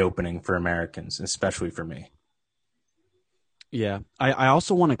just eye-opening for Americans, especially for me. Yeah, I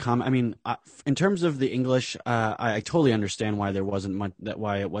also want to comment. I mean, in terms of the English, I totally understand why there wasn't much,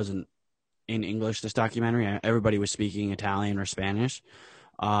 why it wasn't in English, this documentary. Everybody was speaking Italian or Spanish.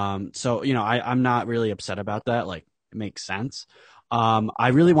 So, I'm not really upset about that. Like, it makes sense. I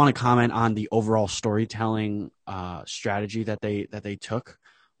really want to comment on the overall storytelling strategy that they took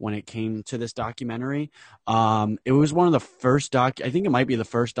when it came to this documentary. It was one of the first I think it might be the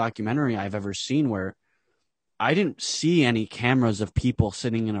first documentary I've ever seen where I didn't see any cameras of people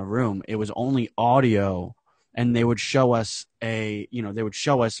sitting in a room. It was only audio, and they would show us video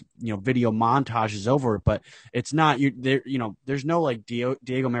montages over it, but it's not there's no like Diego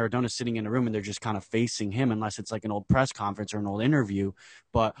Maradona sitting in a room and they're just kind of facing him unless it's like an old press conference or an old interview.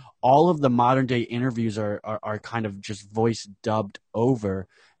 But all of the modern day interviews are kind of just voice dubbed over,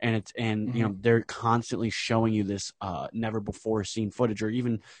 and they're constantly showing you this never before seen footage, or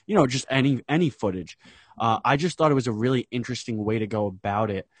even just any footage. I just thought it was a really interesting way to go about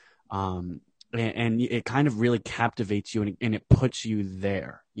it. And it kind of really captivates you, and it puts you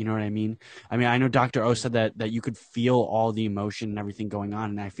there. You know what I mean? I mean, I know Dr. O said that you could feel all the emotion and everything going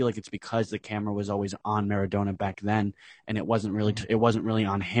on, and I feel like it's because the camera was always on Maradona back then, and it wasn't really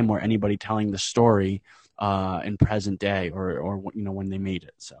on him or anybody telling the story in present day or when they made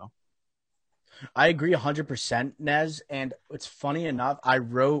it. So I agree 100%, Nez. And it's funny enough, I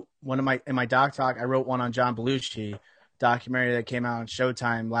wrote in my doc talk, I wrote one on John Belushi, documentary that came out on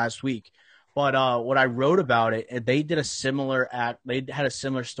Showtime last week. But what I wrote about it, they did a similar they had a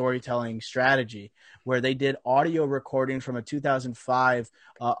similar storytelling strategy where they did audio recordings from a 2005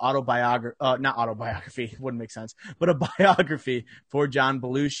 not autobiography, wouldn't make sense, but a biography for John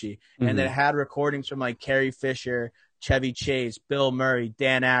Belushi. Mm-hmm. And it had recordings from like Carrie Fisher, Chevy Chase, Bill Murray,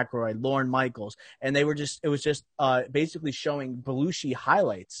 Dan Aykroyd, Lorne Michaels. And it was just basically showing Belushi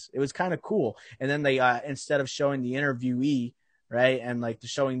highlights. It was kind of cool. And then they, instead of showing the interviewee, right, and like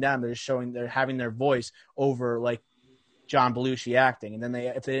showing them, they're having their voice over like John Belushi acting. And then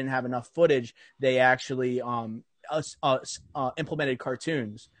if they didn't have enough footage, they actually implemented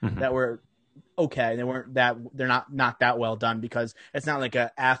cartoons that were okay. They're not that well done, because it's not like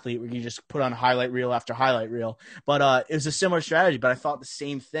an athlete where you just put on highlight reel after highlight reel. But it was a similar strategy, but I thought the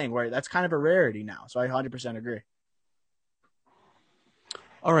same thing, where that's kind of a rarity now. So I 100% agree.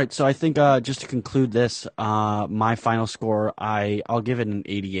 All right, so I think just to conclude this, my final score, I'll give it an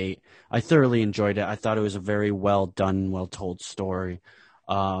 88. I thoroughly enjoyed it. I thought it was a very well done, well told story.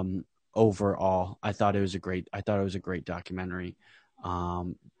 Overall, I thought it was a great documentary.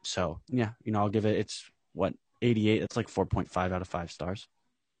 So yeah, I'll give it. It's 88. It's like 4.5 out of 5 stars.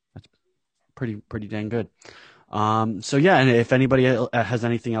 That's pretty dang good. So yeah, and if anybody has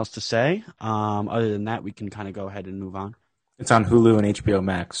anything else to say, other than that, we can kind of go ahead and move on. It's on Hulu and HBO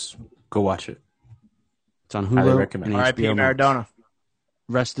Max. Go watch it. It's on Hulu and R.I.P. HBO Max. Maradona.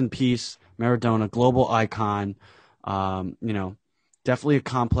 Rest in peace, Maradona, global icon. Definitely a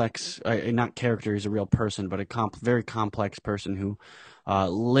complex, not character, he's a real person, but a very complex person who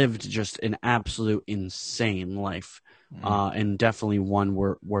lived just an absolute insane life, and definitely one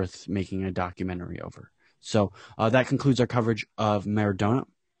worth making a documentary over. So that concludes our coverage of Maradona.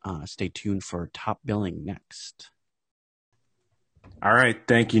 Stay tuned for Top Billing next. All right.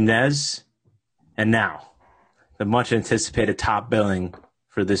 Thank you, Nez. And now, the much anticipated top billing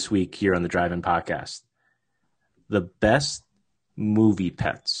for this week here on the Drive-In Podcast. The best movie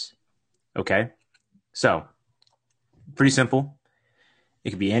pets. Okay? So, pretty simple.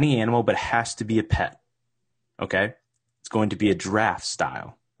 It could be any animal, but it has to be a pet. Okay? It's going to be a draft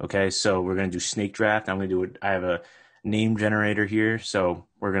style. Okay? So, we're going to do snake draft. I'm going to do it. I have a name generator here. So,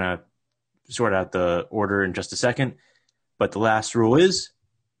 we're going to sort out the order in just a second. But the last rule is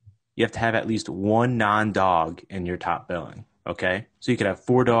you have to have at least one non-dog in your top billing, okay? So you could have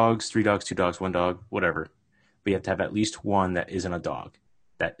 4 dogs, 3 dogs, 2 dogs, 1 dog, whatever. But you have to have at least one that isn't a dog.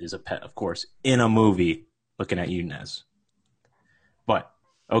 That is a pet, of course, in a movie. Looking at you, Nez. But,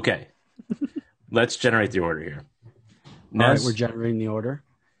 okay. Let's generate the order here. Nez, all right, we're generating the order.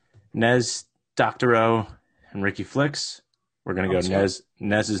 Nez, Dr. O, and Ricky Flicks. We're going to go Nez.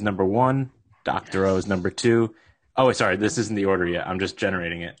 Nez is number 1. Dr. O is number 2. Oh, sorry, this isn't the order yet. I'm just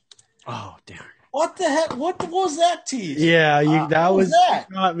generating it. Oh, damn. What the heck? What was that tease? Yeah, that was that?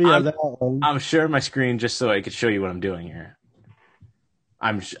 Not me. I'm sharing my screen just so I could show you what I'm doing here.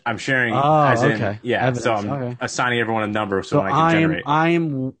 I'm sharing. Okay. Yeah. Evidence. So I'm assigning everyone a number so I can generate. I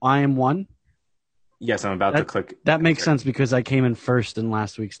am 1. Yes, I'm about to click. That makes sense because I came in first in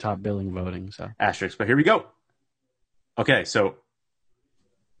last week's top billing voting. So asterisk. But here we go. Okay, so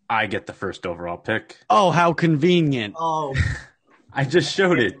I get the first overall pick. Oh, how convenient. Oh, I just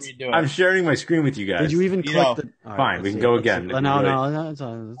showed it. Redo it. I'm sharing my screen with you guys. Did you even click the... All right, Fine, we let's can see. go Let's again. see. No, it's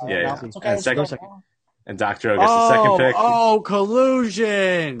on. Yeah. Let's see. okay. And Let's second- go. And Dr. O gets the second pick. Oh,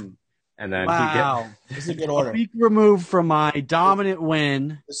 collusion. And then Wow. This is a good A order. week removed from my dominant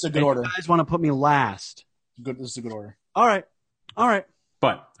win. This is a good order. You guys want to put me last. This is a good order. All right.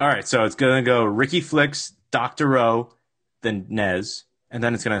 But, all right, so it's going to go Ricky Flicks, Dr. O, then Nez. And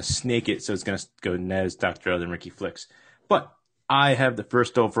then it's going to snake it, so it's going to go Nez, Dr. O, then Ricky Flicks. But I have the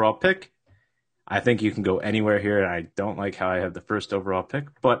first overall pick. I think you can go anywhere here, and I don't like how I have the first overall pick,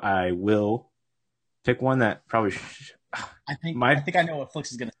 but I will pick one that probably I think I know what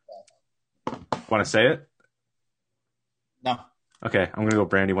Flix is going to say. Want to say it? No. Okay, I'm going to go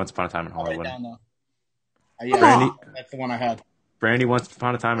Brandy Once Upon a Time in I'll write Hollywood. it down, though. Yeah, Brandy, that's the one I had. Brandy Once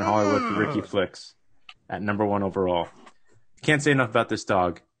Upon a Time in Hollywood for Ricky Flicks at number 1 overall. Can't say enough about this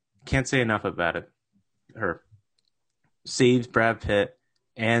dog. Can't say enough about it. Her. Saves Brad Pitt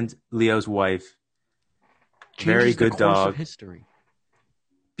and Leo's wife. Very good dog. Of history.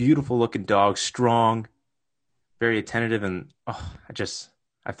 Beautiful looking dog. Strong. Very attentive. And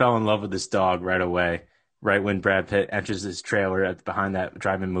I fell in love with this dog right away. Right when Brad Pitt enters his trailer behind that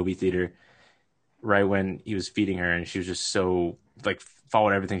drive-in movie theater. Right when he was feeding her. And she was just so,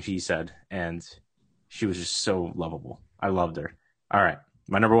 followed everything she said. And she was just so lovable. I loved her. All right.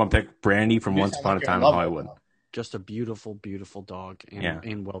 My number 1 pick, Brandy from Once Upon a Time in Hollywood. Just a beautiful, beautiful dog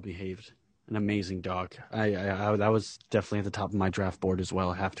and well-behaved. An amazing dog. I that was definitely at the top of my draft board as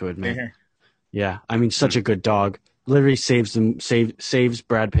well, I have to admit. Yeah. I mean, such a good dog. Literally saves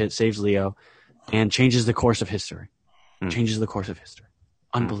Brad Pitt, saves Leo, and changes the course of history. Changes the course of history.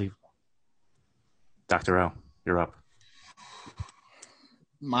 Unbelievable. Dr. O, you're up.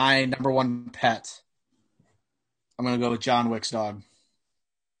 My number 1 pet. I'm going to go with John Wick's dog.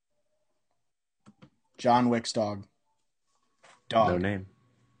 John Wick's dog. No name.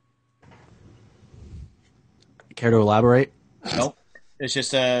 Care to elaborate? Nope. It's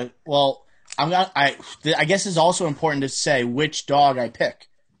just I guess it's also important to say which dog I pick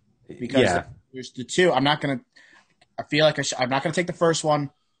because there's the two. I'm not gonna. I feel like I'm not gonna take the first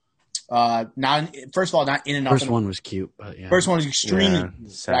one. Not first of all, not in and out. First one was cute, but yeah. First one was extremely.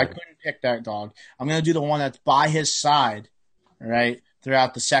 Cute. I couldn't pick that dog. I'm gonna do the one that's by his side, all right,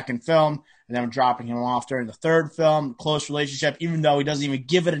 throughout the second film, and then I'm dropping him off during the third film. Close relationship, even though he doesn't even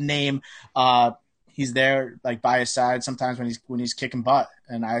give it a name. He's there by his side sometimes when he's kicking butt,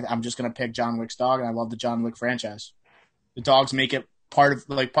 and I'm just gonna pick John Wick's dog, and I love the John Wick franchise. The dogs make it part of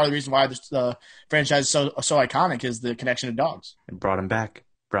the reason why the franchise is so iconic is the connection to dogs. It brought him back.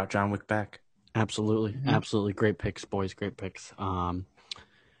 Brought John Wick back. Absolutely, absolutely great picks, boys. Great picks. Coming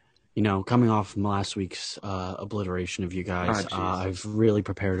off from last week's obliteration of you guys, I've really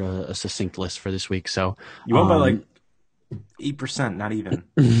prepared a succinct list for this week. So you won by 8%, not even.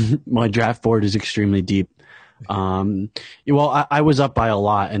 My draft board is extremely deep. I was up by a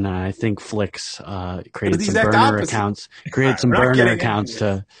lot, and I think Flix created some burner accounts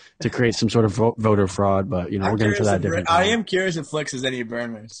to create some sort of voter fraud. But we'll get into that different time. I am curious if Flix has any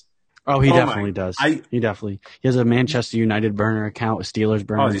burners. Oh, he definitely does. He has a Manchester United burner account, a Steelers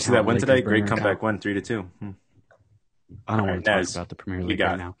burner. Oh, did you see that win today? Great comeback win, 3-2. I don't want to talk about the Premier League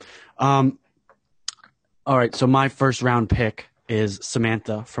right now. All right, so my first round pick is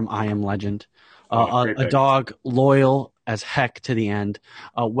Samantha from I Am Legend. A dog loyal as heck to the end,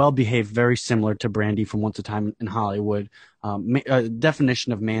 well behaved, very similar to Brandy from Once a Time in Hollywood.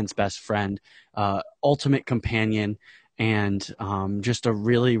 Definition of man's best friend, ultimate companion, and just a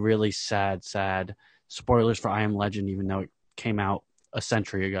really, really sad. Spoilers for I Am Legend, even though it came out a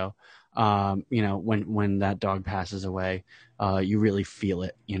century ago. When that dog passes away, you really feel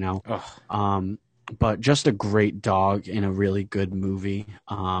it. But just a great dog in a really good movie,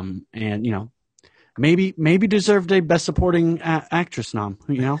 and maybe deserved a Best Supporting Actress nom.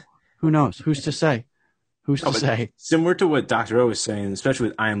 Who knows? Who's to say? Say? Similar to what Dr. O was saying, especially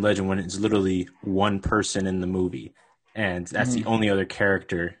with I Am Legend, when it's literally one person in the movie, and that's the only other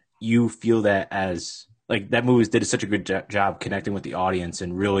character, you feel that as that movie did such a good job connecting with the audience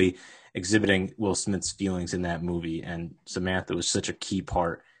and really exhibiting Will Smith's feelings in that movie. And Samantha was such a key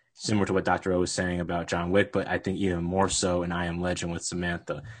part, similar to what Dr. O was saying about John Wick, but I think even more so in I Am Legend with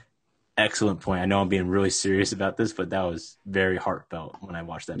Samantha. Excellent point. I know I'm being really serious about this, but that was very heartfelt when I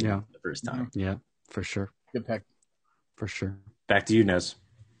watched that movie the first time. Yeah, for sure. Good pick. For sure. Back to you, Nez.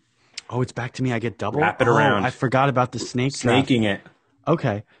 Oh, it's back to me. I get double? Wrap it around. I forgot about the snake Snaking draft. it.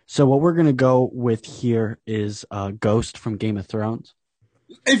 Okay, so what we're going to go with here is Ghost from Game of Thrones.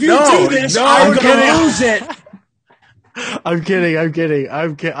 If you do this, I'm going to lose it. I'm kidding.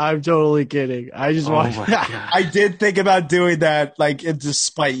 I'm totally kidding. I just Oh want. my god! I did think about doing that, like, to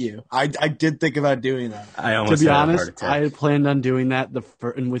spite you. I did think about doing that. I To almost be had a heart honest, I attack. had planned on doing that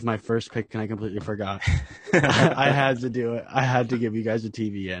and with my first pick, and I completely forgot. I had to do it. I had to give you guys a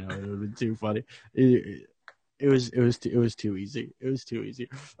TVN. It would have been too funny. It was too easy. It was too easy.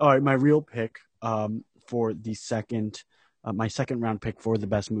 All right, my real pick for the second, my second round pick for the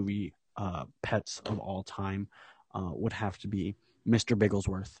best movie pets of all time would have to be Mr.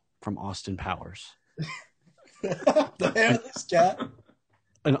 Bigglesworth from Austin Powers. The hairless cat.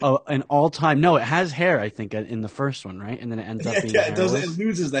 An all-time. No, it has hair. I think in the first one, right? And then it ends up being It does. hairless. It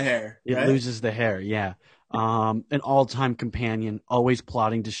loses the hair. It Right? loses the hair. Yeah. An all-time companion, always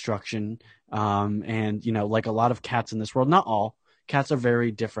plotting destruction. And like a lot of cats in this world, not all cats are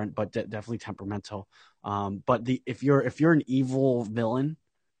very different, but definitely temperamental. But if you're an evil villain,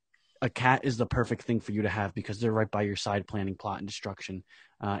 a cat is the perfect thing for you to have because they're right by your side, planning plot and destruction,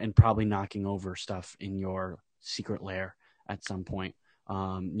 and probably knocking over stuff in your secret lair at some point.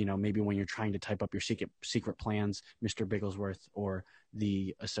 Maybe when you're trying to type up your secret plans, Mr. Bigglesworth or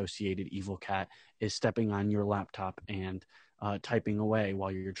the associated evil cat is stepping on your laptop and typing away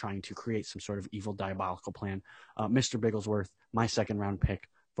while you're trying to create some sort of evil diabolical plan. Mr. Bigglesworth, my second round pick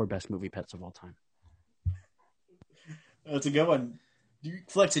for best movie pets of all time. That's a good one.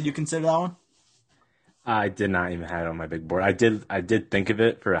 Flex, did you consider that one? I did not even have it on my big board. I did think of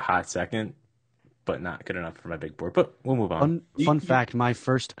it for a hot second, but not good enough for my big board. But we'll move on. Fun fact, my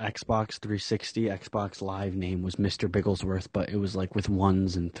first Xbox 360 Xbox Live name was Mr. Bigglesworth, but it was like with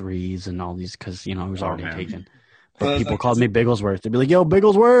 1s and 3s and all these because it was already taken. But people called me Bigglesworth. They'd be like, "Yo,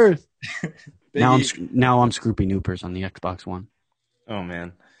 Bigglesworth." Now I'm Scroopy Noopers on the Xbox One. Oh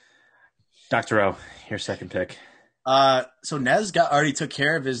man, Dr. O, your second pick. So Nez already took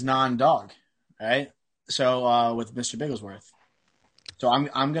care of his non-dog, right? So with Mr. Bigglesworth. So I'm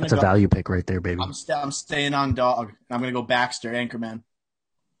gonna That's a value pick right there, baby. I'm staying on dog. I'm gonna go Baxter, Anchorman.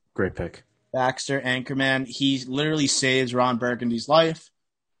 Great pick. Baxter, Anchorman. He literally saves Ron Burgundy's life.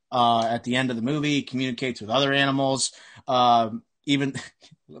 At the end of the movie, he communicates with other animals. Even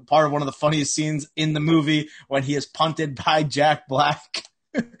part of one of the funniest scenes in the movie when he is punted by Jack Black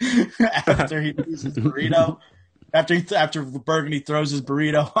after he loses his burrito. After Burgundy throws his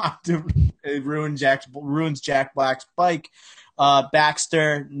burrito onto it ruins Jack Black's bike.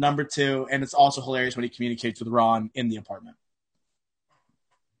 Baxter, number 2, and it's also hilarious when he communicates with Ron in the apartment.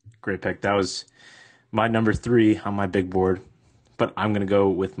 Great pick. That was my number 3 on my big board, but I'm gonna go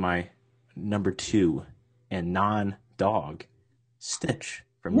with my number 2 and non-dog, Stitch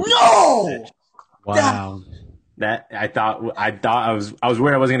from No! Stitch. Wow. That I thought I was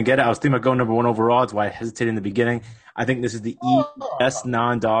worried I wasn't gonna get it. I was thinking about going number 1 overall. That's why I hesitated in the beginning. I think this is the best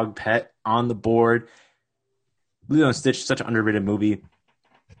non-dog pet on the board. Lilo and Stitch, such an underrated movie.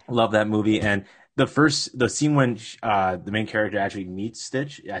 Love that movie. And the scene when the main character actually meets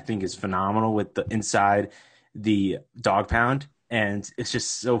Stitch, I think is phenomenal with the inside the dog pound. And it's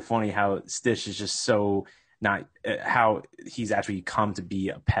just so funny how Stitch is just so not how he's actually come to be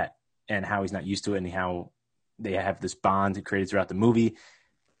a pet and how he's not used to it and how they have this bond created throughout the movie.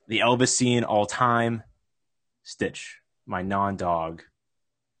 The Elvis scene, all time. Stitch, my non-dog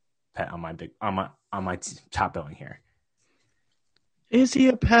pet on my top billing here. Is he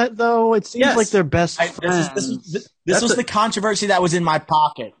a pet though? It seems like they're best friends. This was the controversy that was in my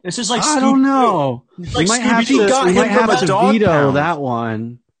pocket. This is like I don't know. Like we might have to, veto that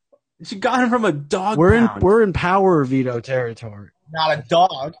one. She got him from a dog pound. We're in power veto territory. Not a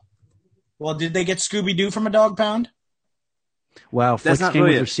dog. Well, did they get Scooby-Doo from a dog pound? Wow, Flicks came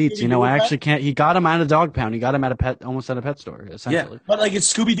with receipts. I actually can't. He got him at a dog pound. He got him at almost at a pet store, essentially. Yeah, but like, is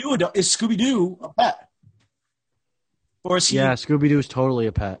Scooby-Doo a pet? Or is he? Yeah, Scooby-Doo is totally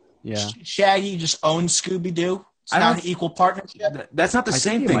a pet. Yeah, Shaggy just owns Scooby-Doo. It's not an equal partnership. That's not the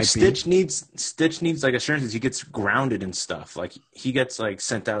same thing. Stitch needs like assurances. He gets grounded and stuff. Like he gets like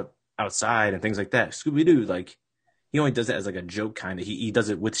sent outside and things like that. Scooby-Doo, like he only does that as like a joke kind of. He does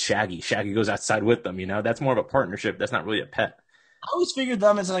it with Shaggy. Shaggy goes outside with them. That's more of a partnership. That's not really a pet. I always figured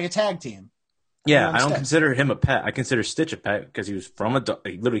them as like a tag team. Yeah, I don't consider him a pet. I consider Stitch a pet because he was from a dog.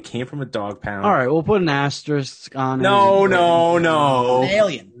 He literally came from a dog pound. All right, we'll put an asterisk on it. No. An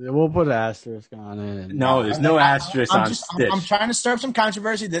alien. We'll put an asterisk on it. No, there's no asterisk on Stitch. I'm trying to stir up some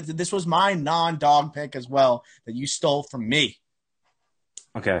controversy that this was my non-dog pick as well that you stole from me.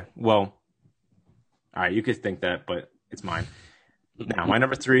 Okay, well, all right, you could think that, but it's mine. Now, my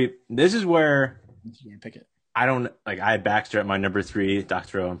number 3. This is where you pick it. I don't like. I had Baxter at my number 3.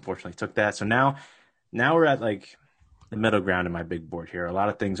 Dr. O unfortunately took that. So now we're at like the middle ground in my big board here. A lot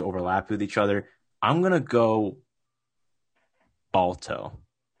of things overlap with each other. I'm gonna go Balto.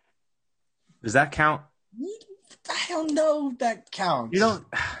 Does that count? I don't know if that counts. You don't,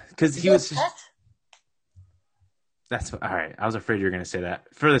 because Is he that was. a pet? That's all right. I was afraid you were going to say that.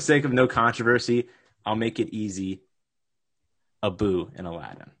 For the sake of no controversy, I'll make it easy. Abu in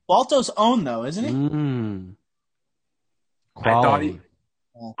Aladdin. Balto's own though, isn't he? Quality.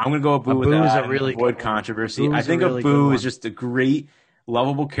 I'm going to go Abu with Abu is that. a really Avoid good one. controversy. Abu I is a think really good Abu one. is just a great,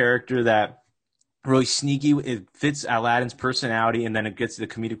 lovable character that really sneaky. It fits Aladdin's personality, and then it gets the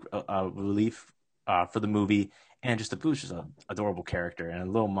comedic relief for the movie. And just Abu's just an adorable character and a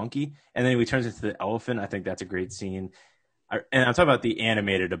little monkey. And then he turns into the elephant. I think that's a great scene. And I'm talking about the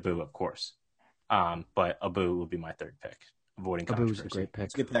animated Abu, of course. But Abu would be my third pick. Avoiding controversy. Abu's a great pick.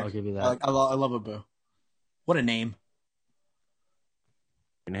 It's a good pick. I'll give you that. I love Abu. What a name.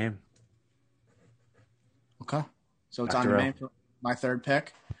 Your name. Okay. So it's Dr. on O. me for my third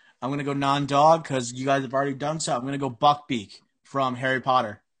pick. I'm going to go non-dog because you guys have already done so. I'm going to go Buckbeak from Harry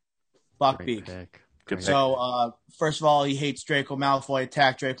Potter. Buckbeak. Great pick. Good pick. So, first of all, he hates Draco Malfoy,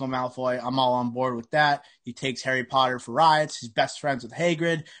 attack Draco Malfoy. I'm all on board with that. He takes Harry Potter for rides. He's best friends with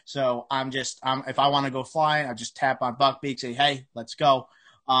Hagrid. So if I want to go flying, I just tap on Buckbeak, say, hey, let's go.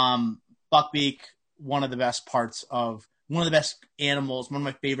 Buckbeak, one of the best animals, one of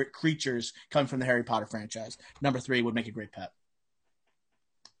my favorite creatures coming from the Harry Potter franchise. Number 3 would make a great pet.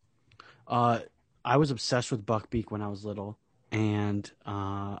 I was obsessed with Buckbeak when I was little, and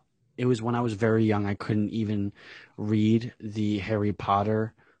it was when I was very young. I couldn't even read the Harry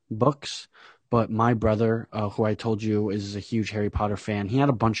Potter books, but my brother, who I told you is a huge Harry Potter fan, he had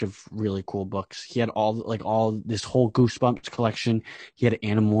a bunch of really cool books. He had all this whole Goosebumps collection. He had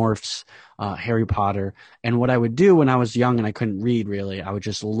Animorphs, Harry Potter. And what I would do when I was young and I couldn't read really, I would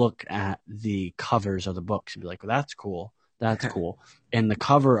just look at the covers of the books and be like, well, that's cool. That's cool. And the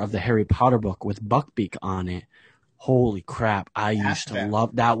cover of the Harry Potter book with Buckbeak on it, holy crap. I used to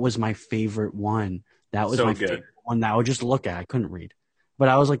love, that was my favorite one. That was So my good. favorite one that I would just look at. I couldn't read. But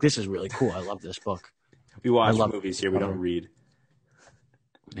I was like, this is really cool. I love this book. We watch movies here. We don't read.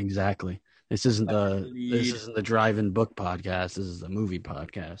 Exactly. This isn't the drive-in book podcast. This is the movie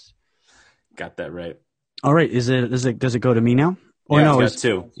podcast. Got that right. All right. Does it go to me now? Or Yeah, no?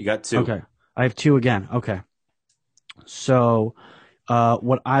 You got two. Okay. I have 2 again. Okay. So,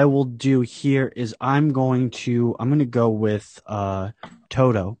 what I will do here is I'm going to go with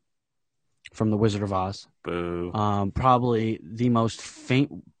Toto from The Wizard of Oz. Boo. Probably the most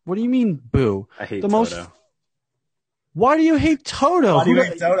What do you mean, boo? I hate Toto. Why do you hate Toto? Why do you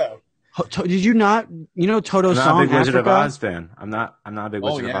hate Toto? Did you not? You know Toto's song? I'm not a big Wizard of Africa? Oz fan. I'm not a big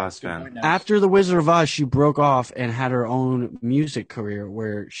Wizard of Oz fan. After The Wizard of Oz, she broke off and had her own music career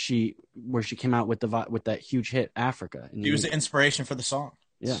where she came out with that huge hit Africa. He was the inspiration for the song.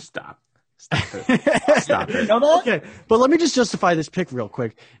 Yeah. Stop it. Stop it. You know that? Okay, but let me just justify this pick real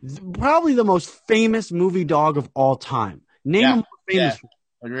quick. Probably the most famous movie dog of all time. Name a more famous.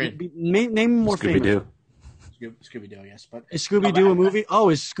 Agreed. Name a more famous. Scooby-Doo. Scooby-Doo, yes, but Is Scooby-Doo a movie? Oh,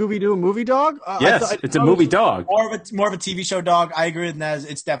 is Scooby-Doo a movie dog? Yes, it's a movie dog. More of a TV show dog. I agree with that.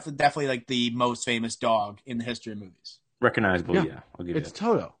 It's definitely like the most famous dog in the history of movies. Recognizable, yeah. I'll give you It's that.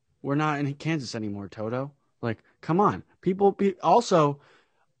 Toto. We're not in Kansas anymore, Toto. Like, come on. People also,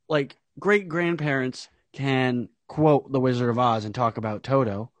 like, great-grandparents can quote The Wizard of Oz and talk about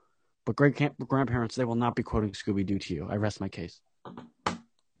Toto, but great-grandparents, they will not be quoting Scooby-Doo to you. I rest my case.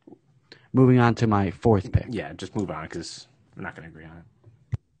 Moving on to my 4th pick. Yeah, just move on because we're not going to agree on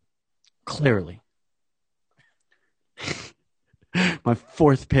it. Clearly. My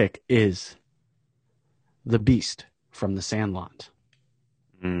 4th pick is the Beast from The Sandlot.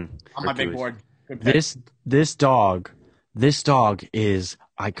 On my big board. Good pick. This dog is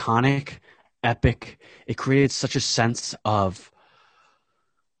iconic, epic. It creates such a sense of,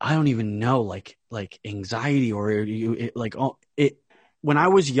 I don't even know, like anxiety when I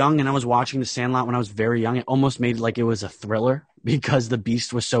was young and I was watching The Sandlot when I was very young, it almost made like it was a thriller because the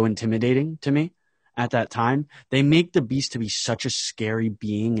Beast was so intimidating to me at that time. They make the Beast to be such a scary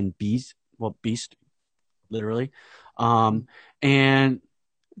being and beast, literally. And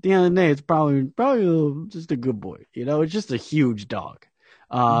at the end of the day, it's probably just a good boy. You know, it's just a huge dog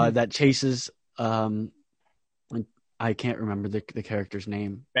that chases. I can't remember the character's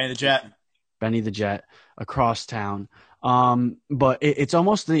name. Benny the Jet across town. But it's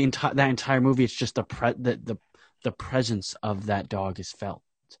almost that entire movie. It's just the presence of that dog is felt.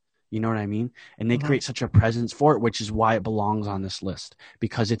 You know what I mean? And they create such a presence for it, which is why it belongs on this list,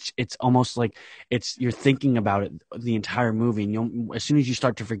 because it's almost like you're thinking about it the entire movie, and as soon as you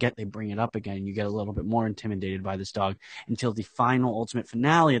start to forget, they bring it up again, and you get a little bit more intimidated by this dog until the final ultimate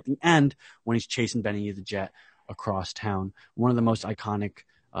finale at the end when he's chasing Benny the Jet across town. One of the most iconic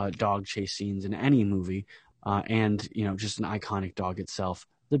dog chase scenes in any movie, and just an iconic dog itself,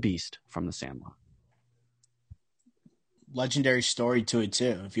 the Beast from The Sandlot. Legendary story to it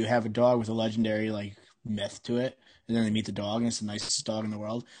too. If you have a dog with a legendary like myth to it, and then they meet the dog and it's the nicest dog in the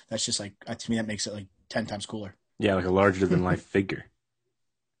world, that's just like to me that makes it like 10 times cooler. Yeah, like a larger than life figure.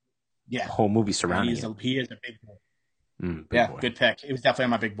 Yeah, The whole movie surrounding it. He is a big boy. Big boy. Good pick. It was definitely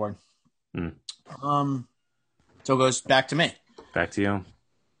on my big board. Mm. So it goes back to me. Back to you.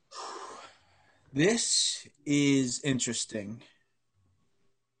 This is interesting.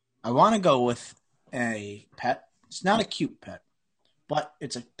 I want to go with a pet. It's not a cute pet, but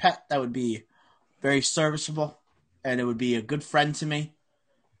it's a pet that would be very serviceable, and it would be a good friend to me,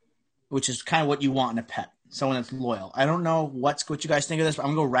 which is kind of what you want in a pet. Someone that's loyal. I don't know what you guys think of this, but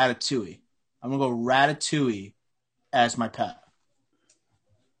I'm going to go Ratatouille. I'm going to go Ratatouille as my pet.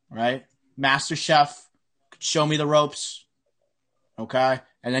 Right? Master Chef, could show me the ropes. Okay?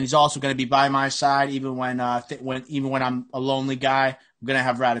 And then he's also going to be by my side even when I'm a lonely guy. I'm going to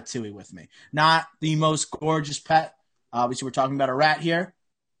have Ratatouille with me. Not the most gorgeous pet. Obviously, we're talking about a rat here.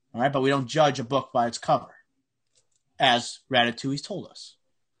 All right, but we don't judge a book by its cover, as Ratatouille's told us.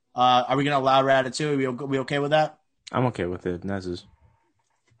 Are we going to allow Ratatouille? We okay with that? I'm okay with it. Nez's.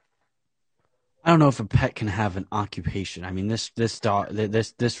 I don't know if a pet can have an occupation. I mean, this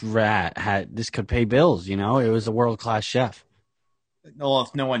rat could pay bills. It was a world-class chef. Well,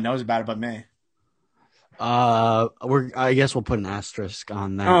 if no one knows about it but me. I guess we'll put an asterisk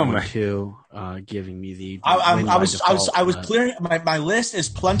on that one too. Giving me the. I was clearing my list is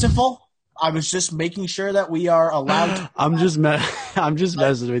plentiful. I was just making sure that we are allowed to. I'm just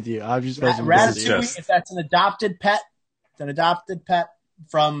messing with you. I'm just messing with you. Ratatouille, if that's an adopted pet, it's an adopted pet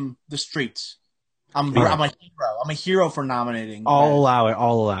from the streets. I'm a hero. I'm a hero for nominating. I'll allow it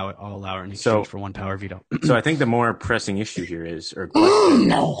in exchange for one power veto. So I think the more pressing issue here is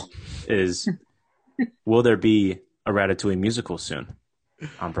will there be a Ratatouille musical soon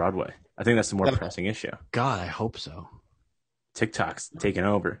on Broadway? I think that's the more pressing issue. God, I hope so. TikTok's taking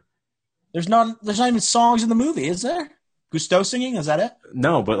over. There's not even songs in the movie, is there? Gusteau singing? Is that it?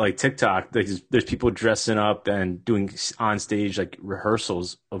 No, but like TikTok, there's people dressing up and doing on stage like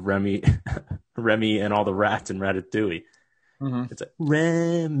rehearsals of Remy and all the rats in Ratatouille. Mm-hmm. It's like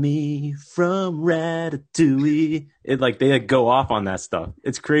Remy from Ratatouille. They go off on that stuff.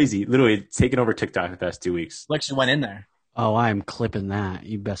 It's crazy. Literally, it's taken over TikTok the past 2 weeks. Lexi went in there. Oh, I am clipping that.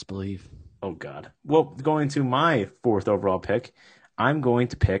 You best believe. Oh God. Well, going to my 4th overall pick, I'm going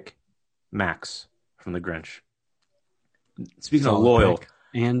to pick Max from The Grinch. Speaking of loyal,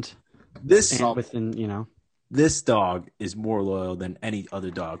 this dog is more loyal than any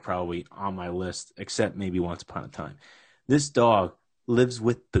other dog probably on my list, except maybe Once Upon a Time. This dog lives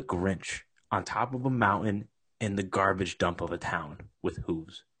with the Grinch on top of a mountain in the garbage dump of a town with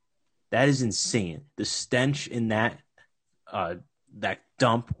hooves. That is insane. The stench in that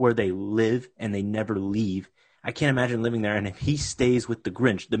dump where they live and they never leave. I can't imagine living there. And if he stays with the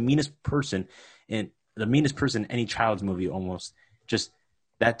Grinch, the meanest person in any child's movie almost, just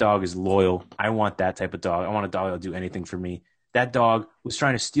that dog is loyal. I want that type of dog. I want a dog that'll do anything for me. That dog was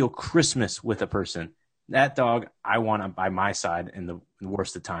trying to steal Christmas with a person. That dog I want by my side in the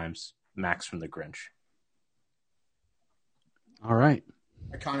worst of times. Max from The Grinch. All right.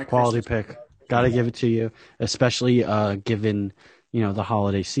 Iconic quality Christmas pick. Got to give it to you, especially given the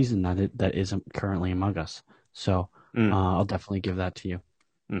holiday season that isn't currently among us. So I'll definitely give that to you.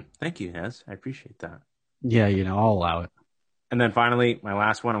 Thank you, Nez. I appreciate that. Yeah, I'll allow it. And then finally, my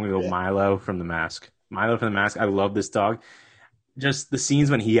last one, I'm going to go Milo from The Mask. Milo from The Mask. I love this dog. Just the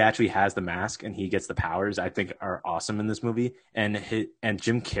scenes when he actually has the mask and he gets the powers, I think, are awesome in this movie. And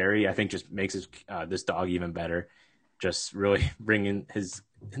Jim Carrey, I think, just makes this dog even better. Just really bringing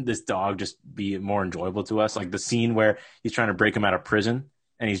this dog just be more enjoyable to us. Like the scene where he's trying to break him out of prison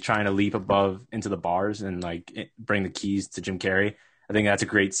and he's trying to leap above into the bars and bring the keys to Jim Carrey. I think that's a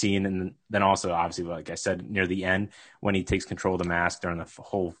great scene. And then also, obviously, like I said, near the end, when he takes control of the mask during the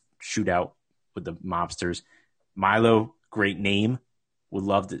whole shootout with the mobsters. Milo, great name. Would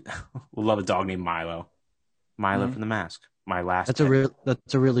love a dog named Milo. Milo from The Mask. My last. That's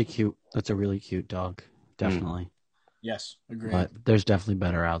a really cute dog. Definitely. Yes, agreed. But there's definitely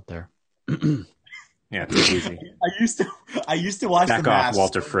better out there. Yeah, it's easy. I used to watch Back The off, Mask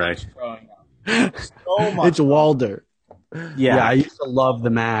Walter Frey. So much. It's Walder. Yeah, I used to love The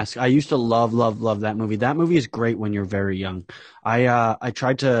Mask. I used to love that movie. That movie is great when you're very young. I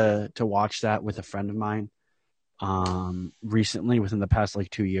tried to watch that with a friend of mine recently within the past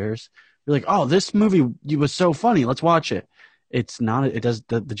 2 years. We're like, oh, this movie was so funny. Let's watch it. it's not. It does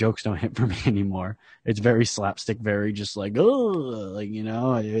the jokes don't hit for me anymore. It's very slapstick, very just like oh, like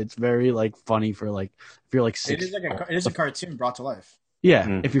it's very like funny for like if you're like It 6. is it is a cartoon brought to life.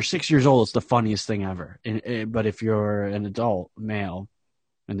 Yeah, if you're 6 years old, it's the funniest thing ever. But if you're an adult male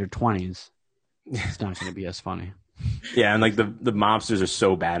in their 20s, it's not going to be as funny. Yeah, and like the mobsters are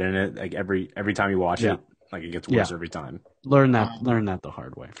so bad in it. Like every time you watch it, like it gets worse every time. Learn that the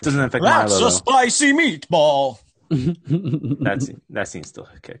hard way. Doesn't affect That's Milo, a spicy meatball. that scene still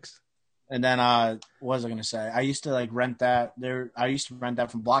kicks. And then what was I gonna say? I used to like rent that I used to rent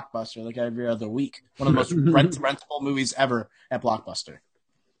that from Blockbuster like every other week. One of the most rentable movies ever at Blockbuster.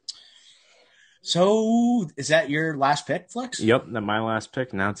 So is that your last pick, Flex? Yep, that's my last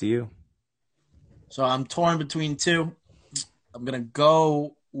pick. Now to you. So I'm torn between two. I'm gonna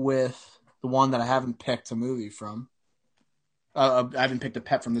go with the one that I haven't picked a movie from. I haven't picked a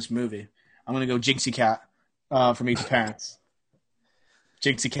pet from this movie. I'm gonna go Jinxie Cat from Meet the Parents.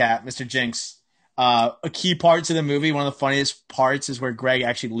 Jinxie Cat, Mr. Jinx. A key part to the movie, one of the funniest parts, is where Greg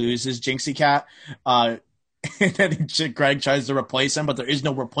actually loses Jinxie Cat. And then Greg tries to replace him, but there is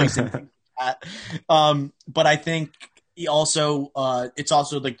no replacing Jinxie Cat. But I think he also, it's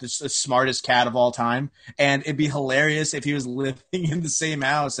also like the smartest cat of all time. And it'd be hilarious if he was living in the same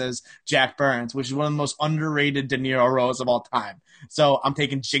house as Jack Burns, which is one of the most underrated De Niro roles of all time. So I'm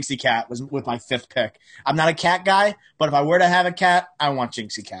taking Jinxie Cat with my 5th pick. I'm not a cat guy, but if I were to have a cat, I want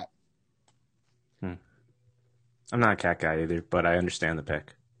Jinxie Cat. I'm not a cat guy either, but I understand the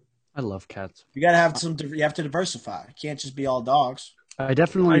pick. I love cats. You gotta have you have to diversify. It can't just be all dogs. I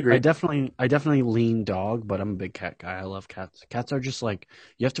definitely lean dog, but I'm a big cat guy. I love cats. Cats are just like,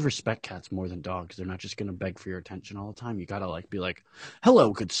 you have to respect cats more than dogs. They're not just going to beg for your attention all the time. You got to like be like,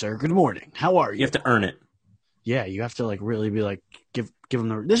 hello, good sir. Good morning. How are you? You have to earn it. Yeah. You have to like really be like, give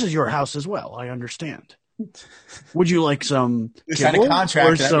them this is your house as well. I understand. Would you like some kibble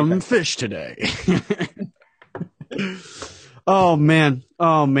or some fish today? Oh man,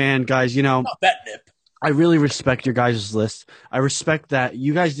 guys, I really respect your guys' list. I respect that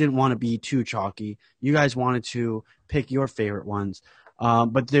you guys didn't want to be too chalky. You guys wanted to pick your favorite ones.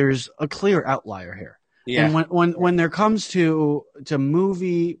 But there's a clear outlier here. Yeah. And when there comes to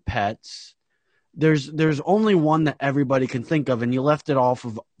movie pets, there's only one that everybody can think of, and you left it off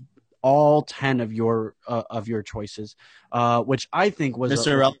of all 10 of your choices, which I think was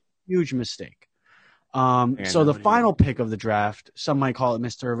a huge mistake. So the final pick of the draft, some might call it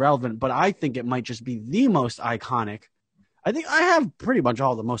Mr. Irrelevant, but I think it might just be the most iconic. I think I have pretty much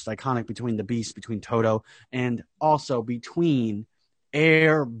all the most iconic between the Beast, between Toto, and also between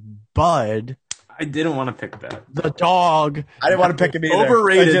Air Bud. I didn't want to pick that. The dog. I didn't want to pick him either.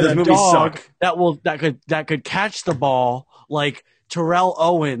 Overrated. This movie sucks. That could catch the ball like Terrell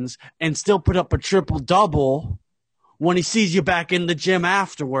Owens and still put up a triple-double when he sees you back in the gym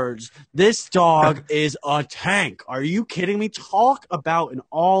afterwards. This dog is a tank. Are you kidding me? Talk about an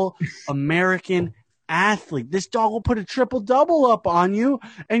all-American athlete. This dog will put a triple-double up on you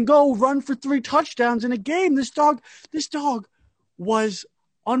and go run for 3 touchdowns in a game. This dog was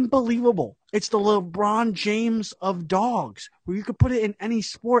unbelievable. It's the LeBron James of dogs, where you could put it in any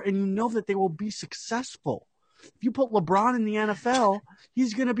sport and you know that they will be successful. If you put LeBron in the NFL,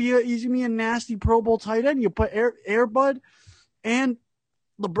 he's gonna be a nasty Pro Bowl tight end. You put Air Bud and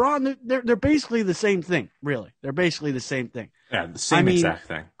LeBron, they're basically the same thing, really. They're basically the same thing. Yeah, the same exact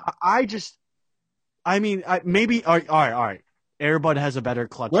thing. Maybe all right. Air Bud has a better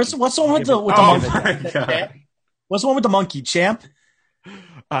clutch. What's the one with the monkey? What's the one with the monkey, Champ?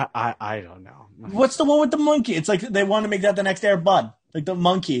 I don't know. What's the one with the monkey? It's like they want to make that the next Air Bud, like the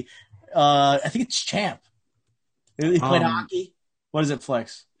monkey. I think it's Champ. He played hockey. What is it,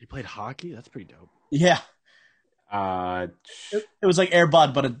 Flex? He played hockey? That's pretty dope. Yeah. It was like Air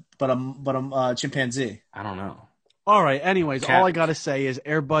Bud, but a chimpanzee. I don't know. All right. Anyways, all I gotta say is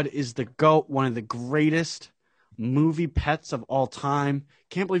Air Bud is the GOAT, one of the greatest movie pets of all time.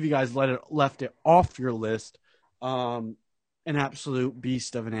 Can't believe you guys left it off your list. An absolute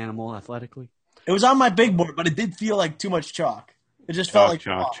beast of an animal athletically. It was on my big board, but it did feel like too much chalk. It just felt like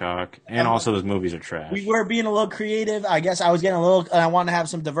chalk. And also those movies are trash. We were being a little creative. I guess I was getting I wanted to have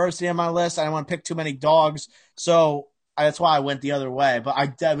some diversity on my list. I didn't want to pick too many dogs. So that's why I went the other way. But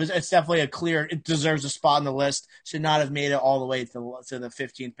it's definitely it deserves a spot on the list. Should not have made it all the way to the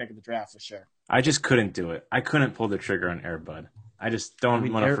 15th pick of the draft for sure. I just couldn't do it. I couldn't pull the trigger on Air Bud. I just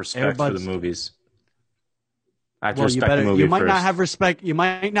don't want to respect for the movies. You might not have respect. You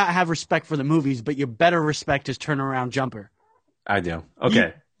might not have respect for the movies, but you better respect his turnaround jumper. I do.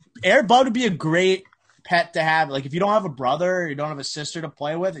 Okay. Air Bud would be a great pet to have. Like if you don't have a brother, you don't have a sister to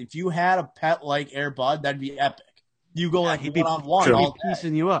play with. If you had a pet like Air Bud, that'd be epic. You go like he'd be one-on-one True. all day.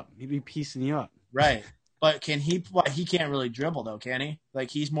 piecing you up. He'd be piecing you up. Right. But he can't really dribble though, can he? Like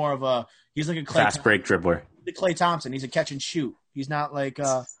he's like a Fast break dribbler. Klay Thompson. He's a catch and shoot. He's not like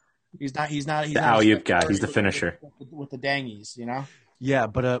he's not The alley-oop guy. He's the finisher. With the dangies, you know? Yeah,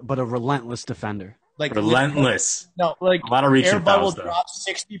 but a relentless defender. Like Relentless. No, like A lot of reaching Airbud will fouls, though. drop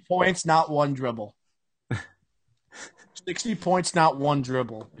 60 points, not one dribble. 60 points, not one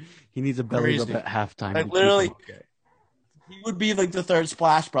dribble. He needs a belly Crazy. rub at halftime. Like literally, he would be like the third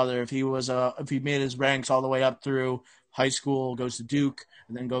Splash brother if he made his ranks all the way up through high school, goes to Duke,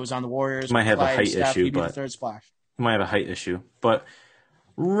 and then goes on the Warriors. Might have a Clay, height Steph, issue, he'd be but the third Splash. He might have a height issue. But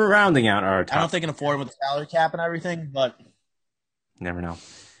rounding out our top. I don't think he can afford him with the salary cap and everything, but Never know.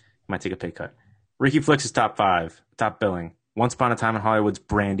 Might take a pay cut. Ricky Flicks' top 5. Top billing. Once Upon a Time in Hollywood's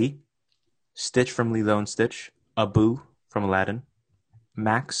Brandy. Stitch from Lilo and Stitch. Abu from Aladdin.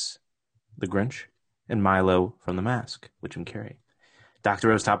 Max, the Grinch. And Milo from The Mask with Jim Carrey.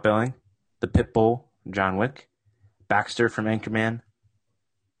 Dr. O's top billing. The Pitbull, John Wick. Baxter from Anchorman.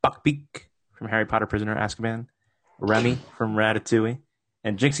 Buckbeak from Harry Potter Prisoner of Azkaban. Remy from Ratatouille.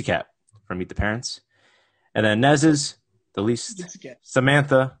 And Jinxie Cat from Meet the Parents. And then Nez's, the least.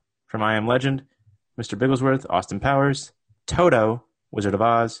 Samantha from I Am Legend. Mr. Bigglesworth, Austin Powers. Toto, Wizard of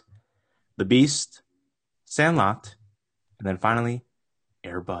Oz. The Beast, Sandlot. And then finally,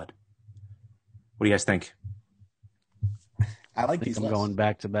 Air Bud. What do you guys think? I like I think these I'm lists. going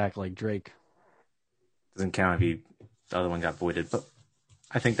back to back like Drake. Doesn't count if the other one got voided. But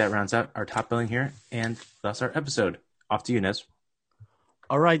I think that rounds out our top billing here. And thus our episode. Off to you, Nez.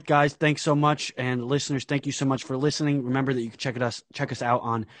 All right, guys, thanks so much. And listeners, thank you so much for listening. Remember that you can check us out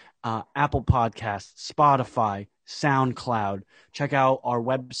on Apple Podcasts, Spotify, SoundCloud. Check out our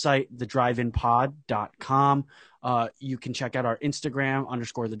website, thedriveinpod.com. You can check out our Instagram,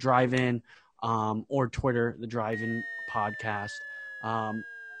 _the drive-in, or Twitter, the drive-in podcast.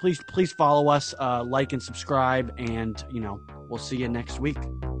 Please follow us, like and subscribe, and we'll see you next week.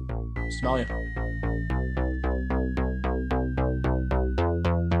 Smell you.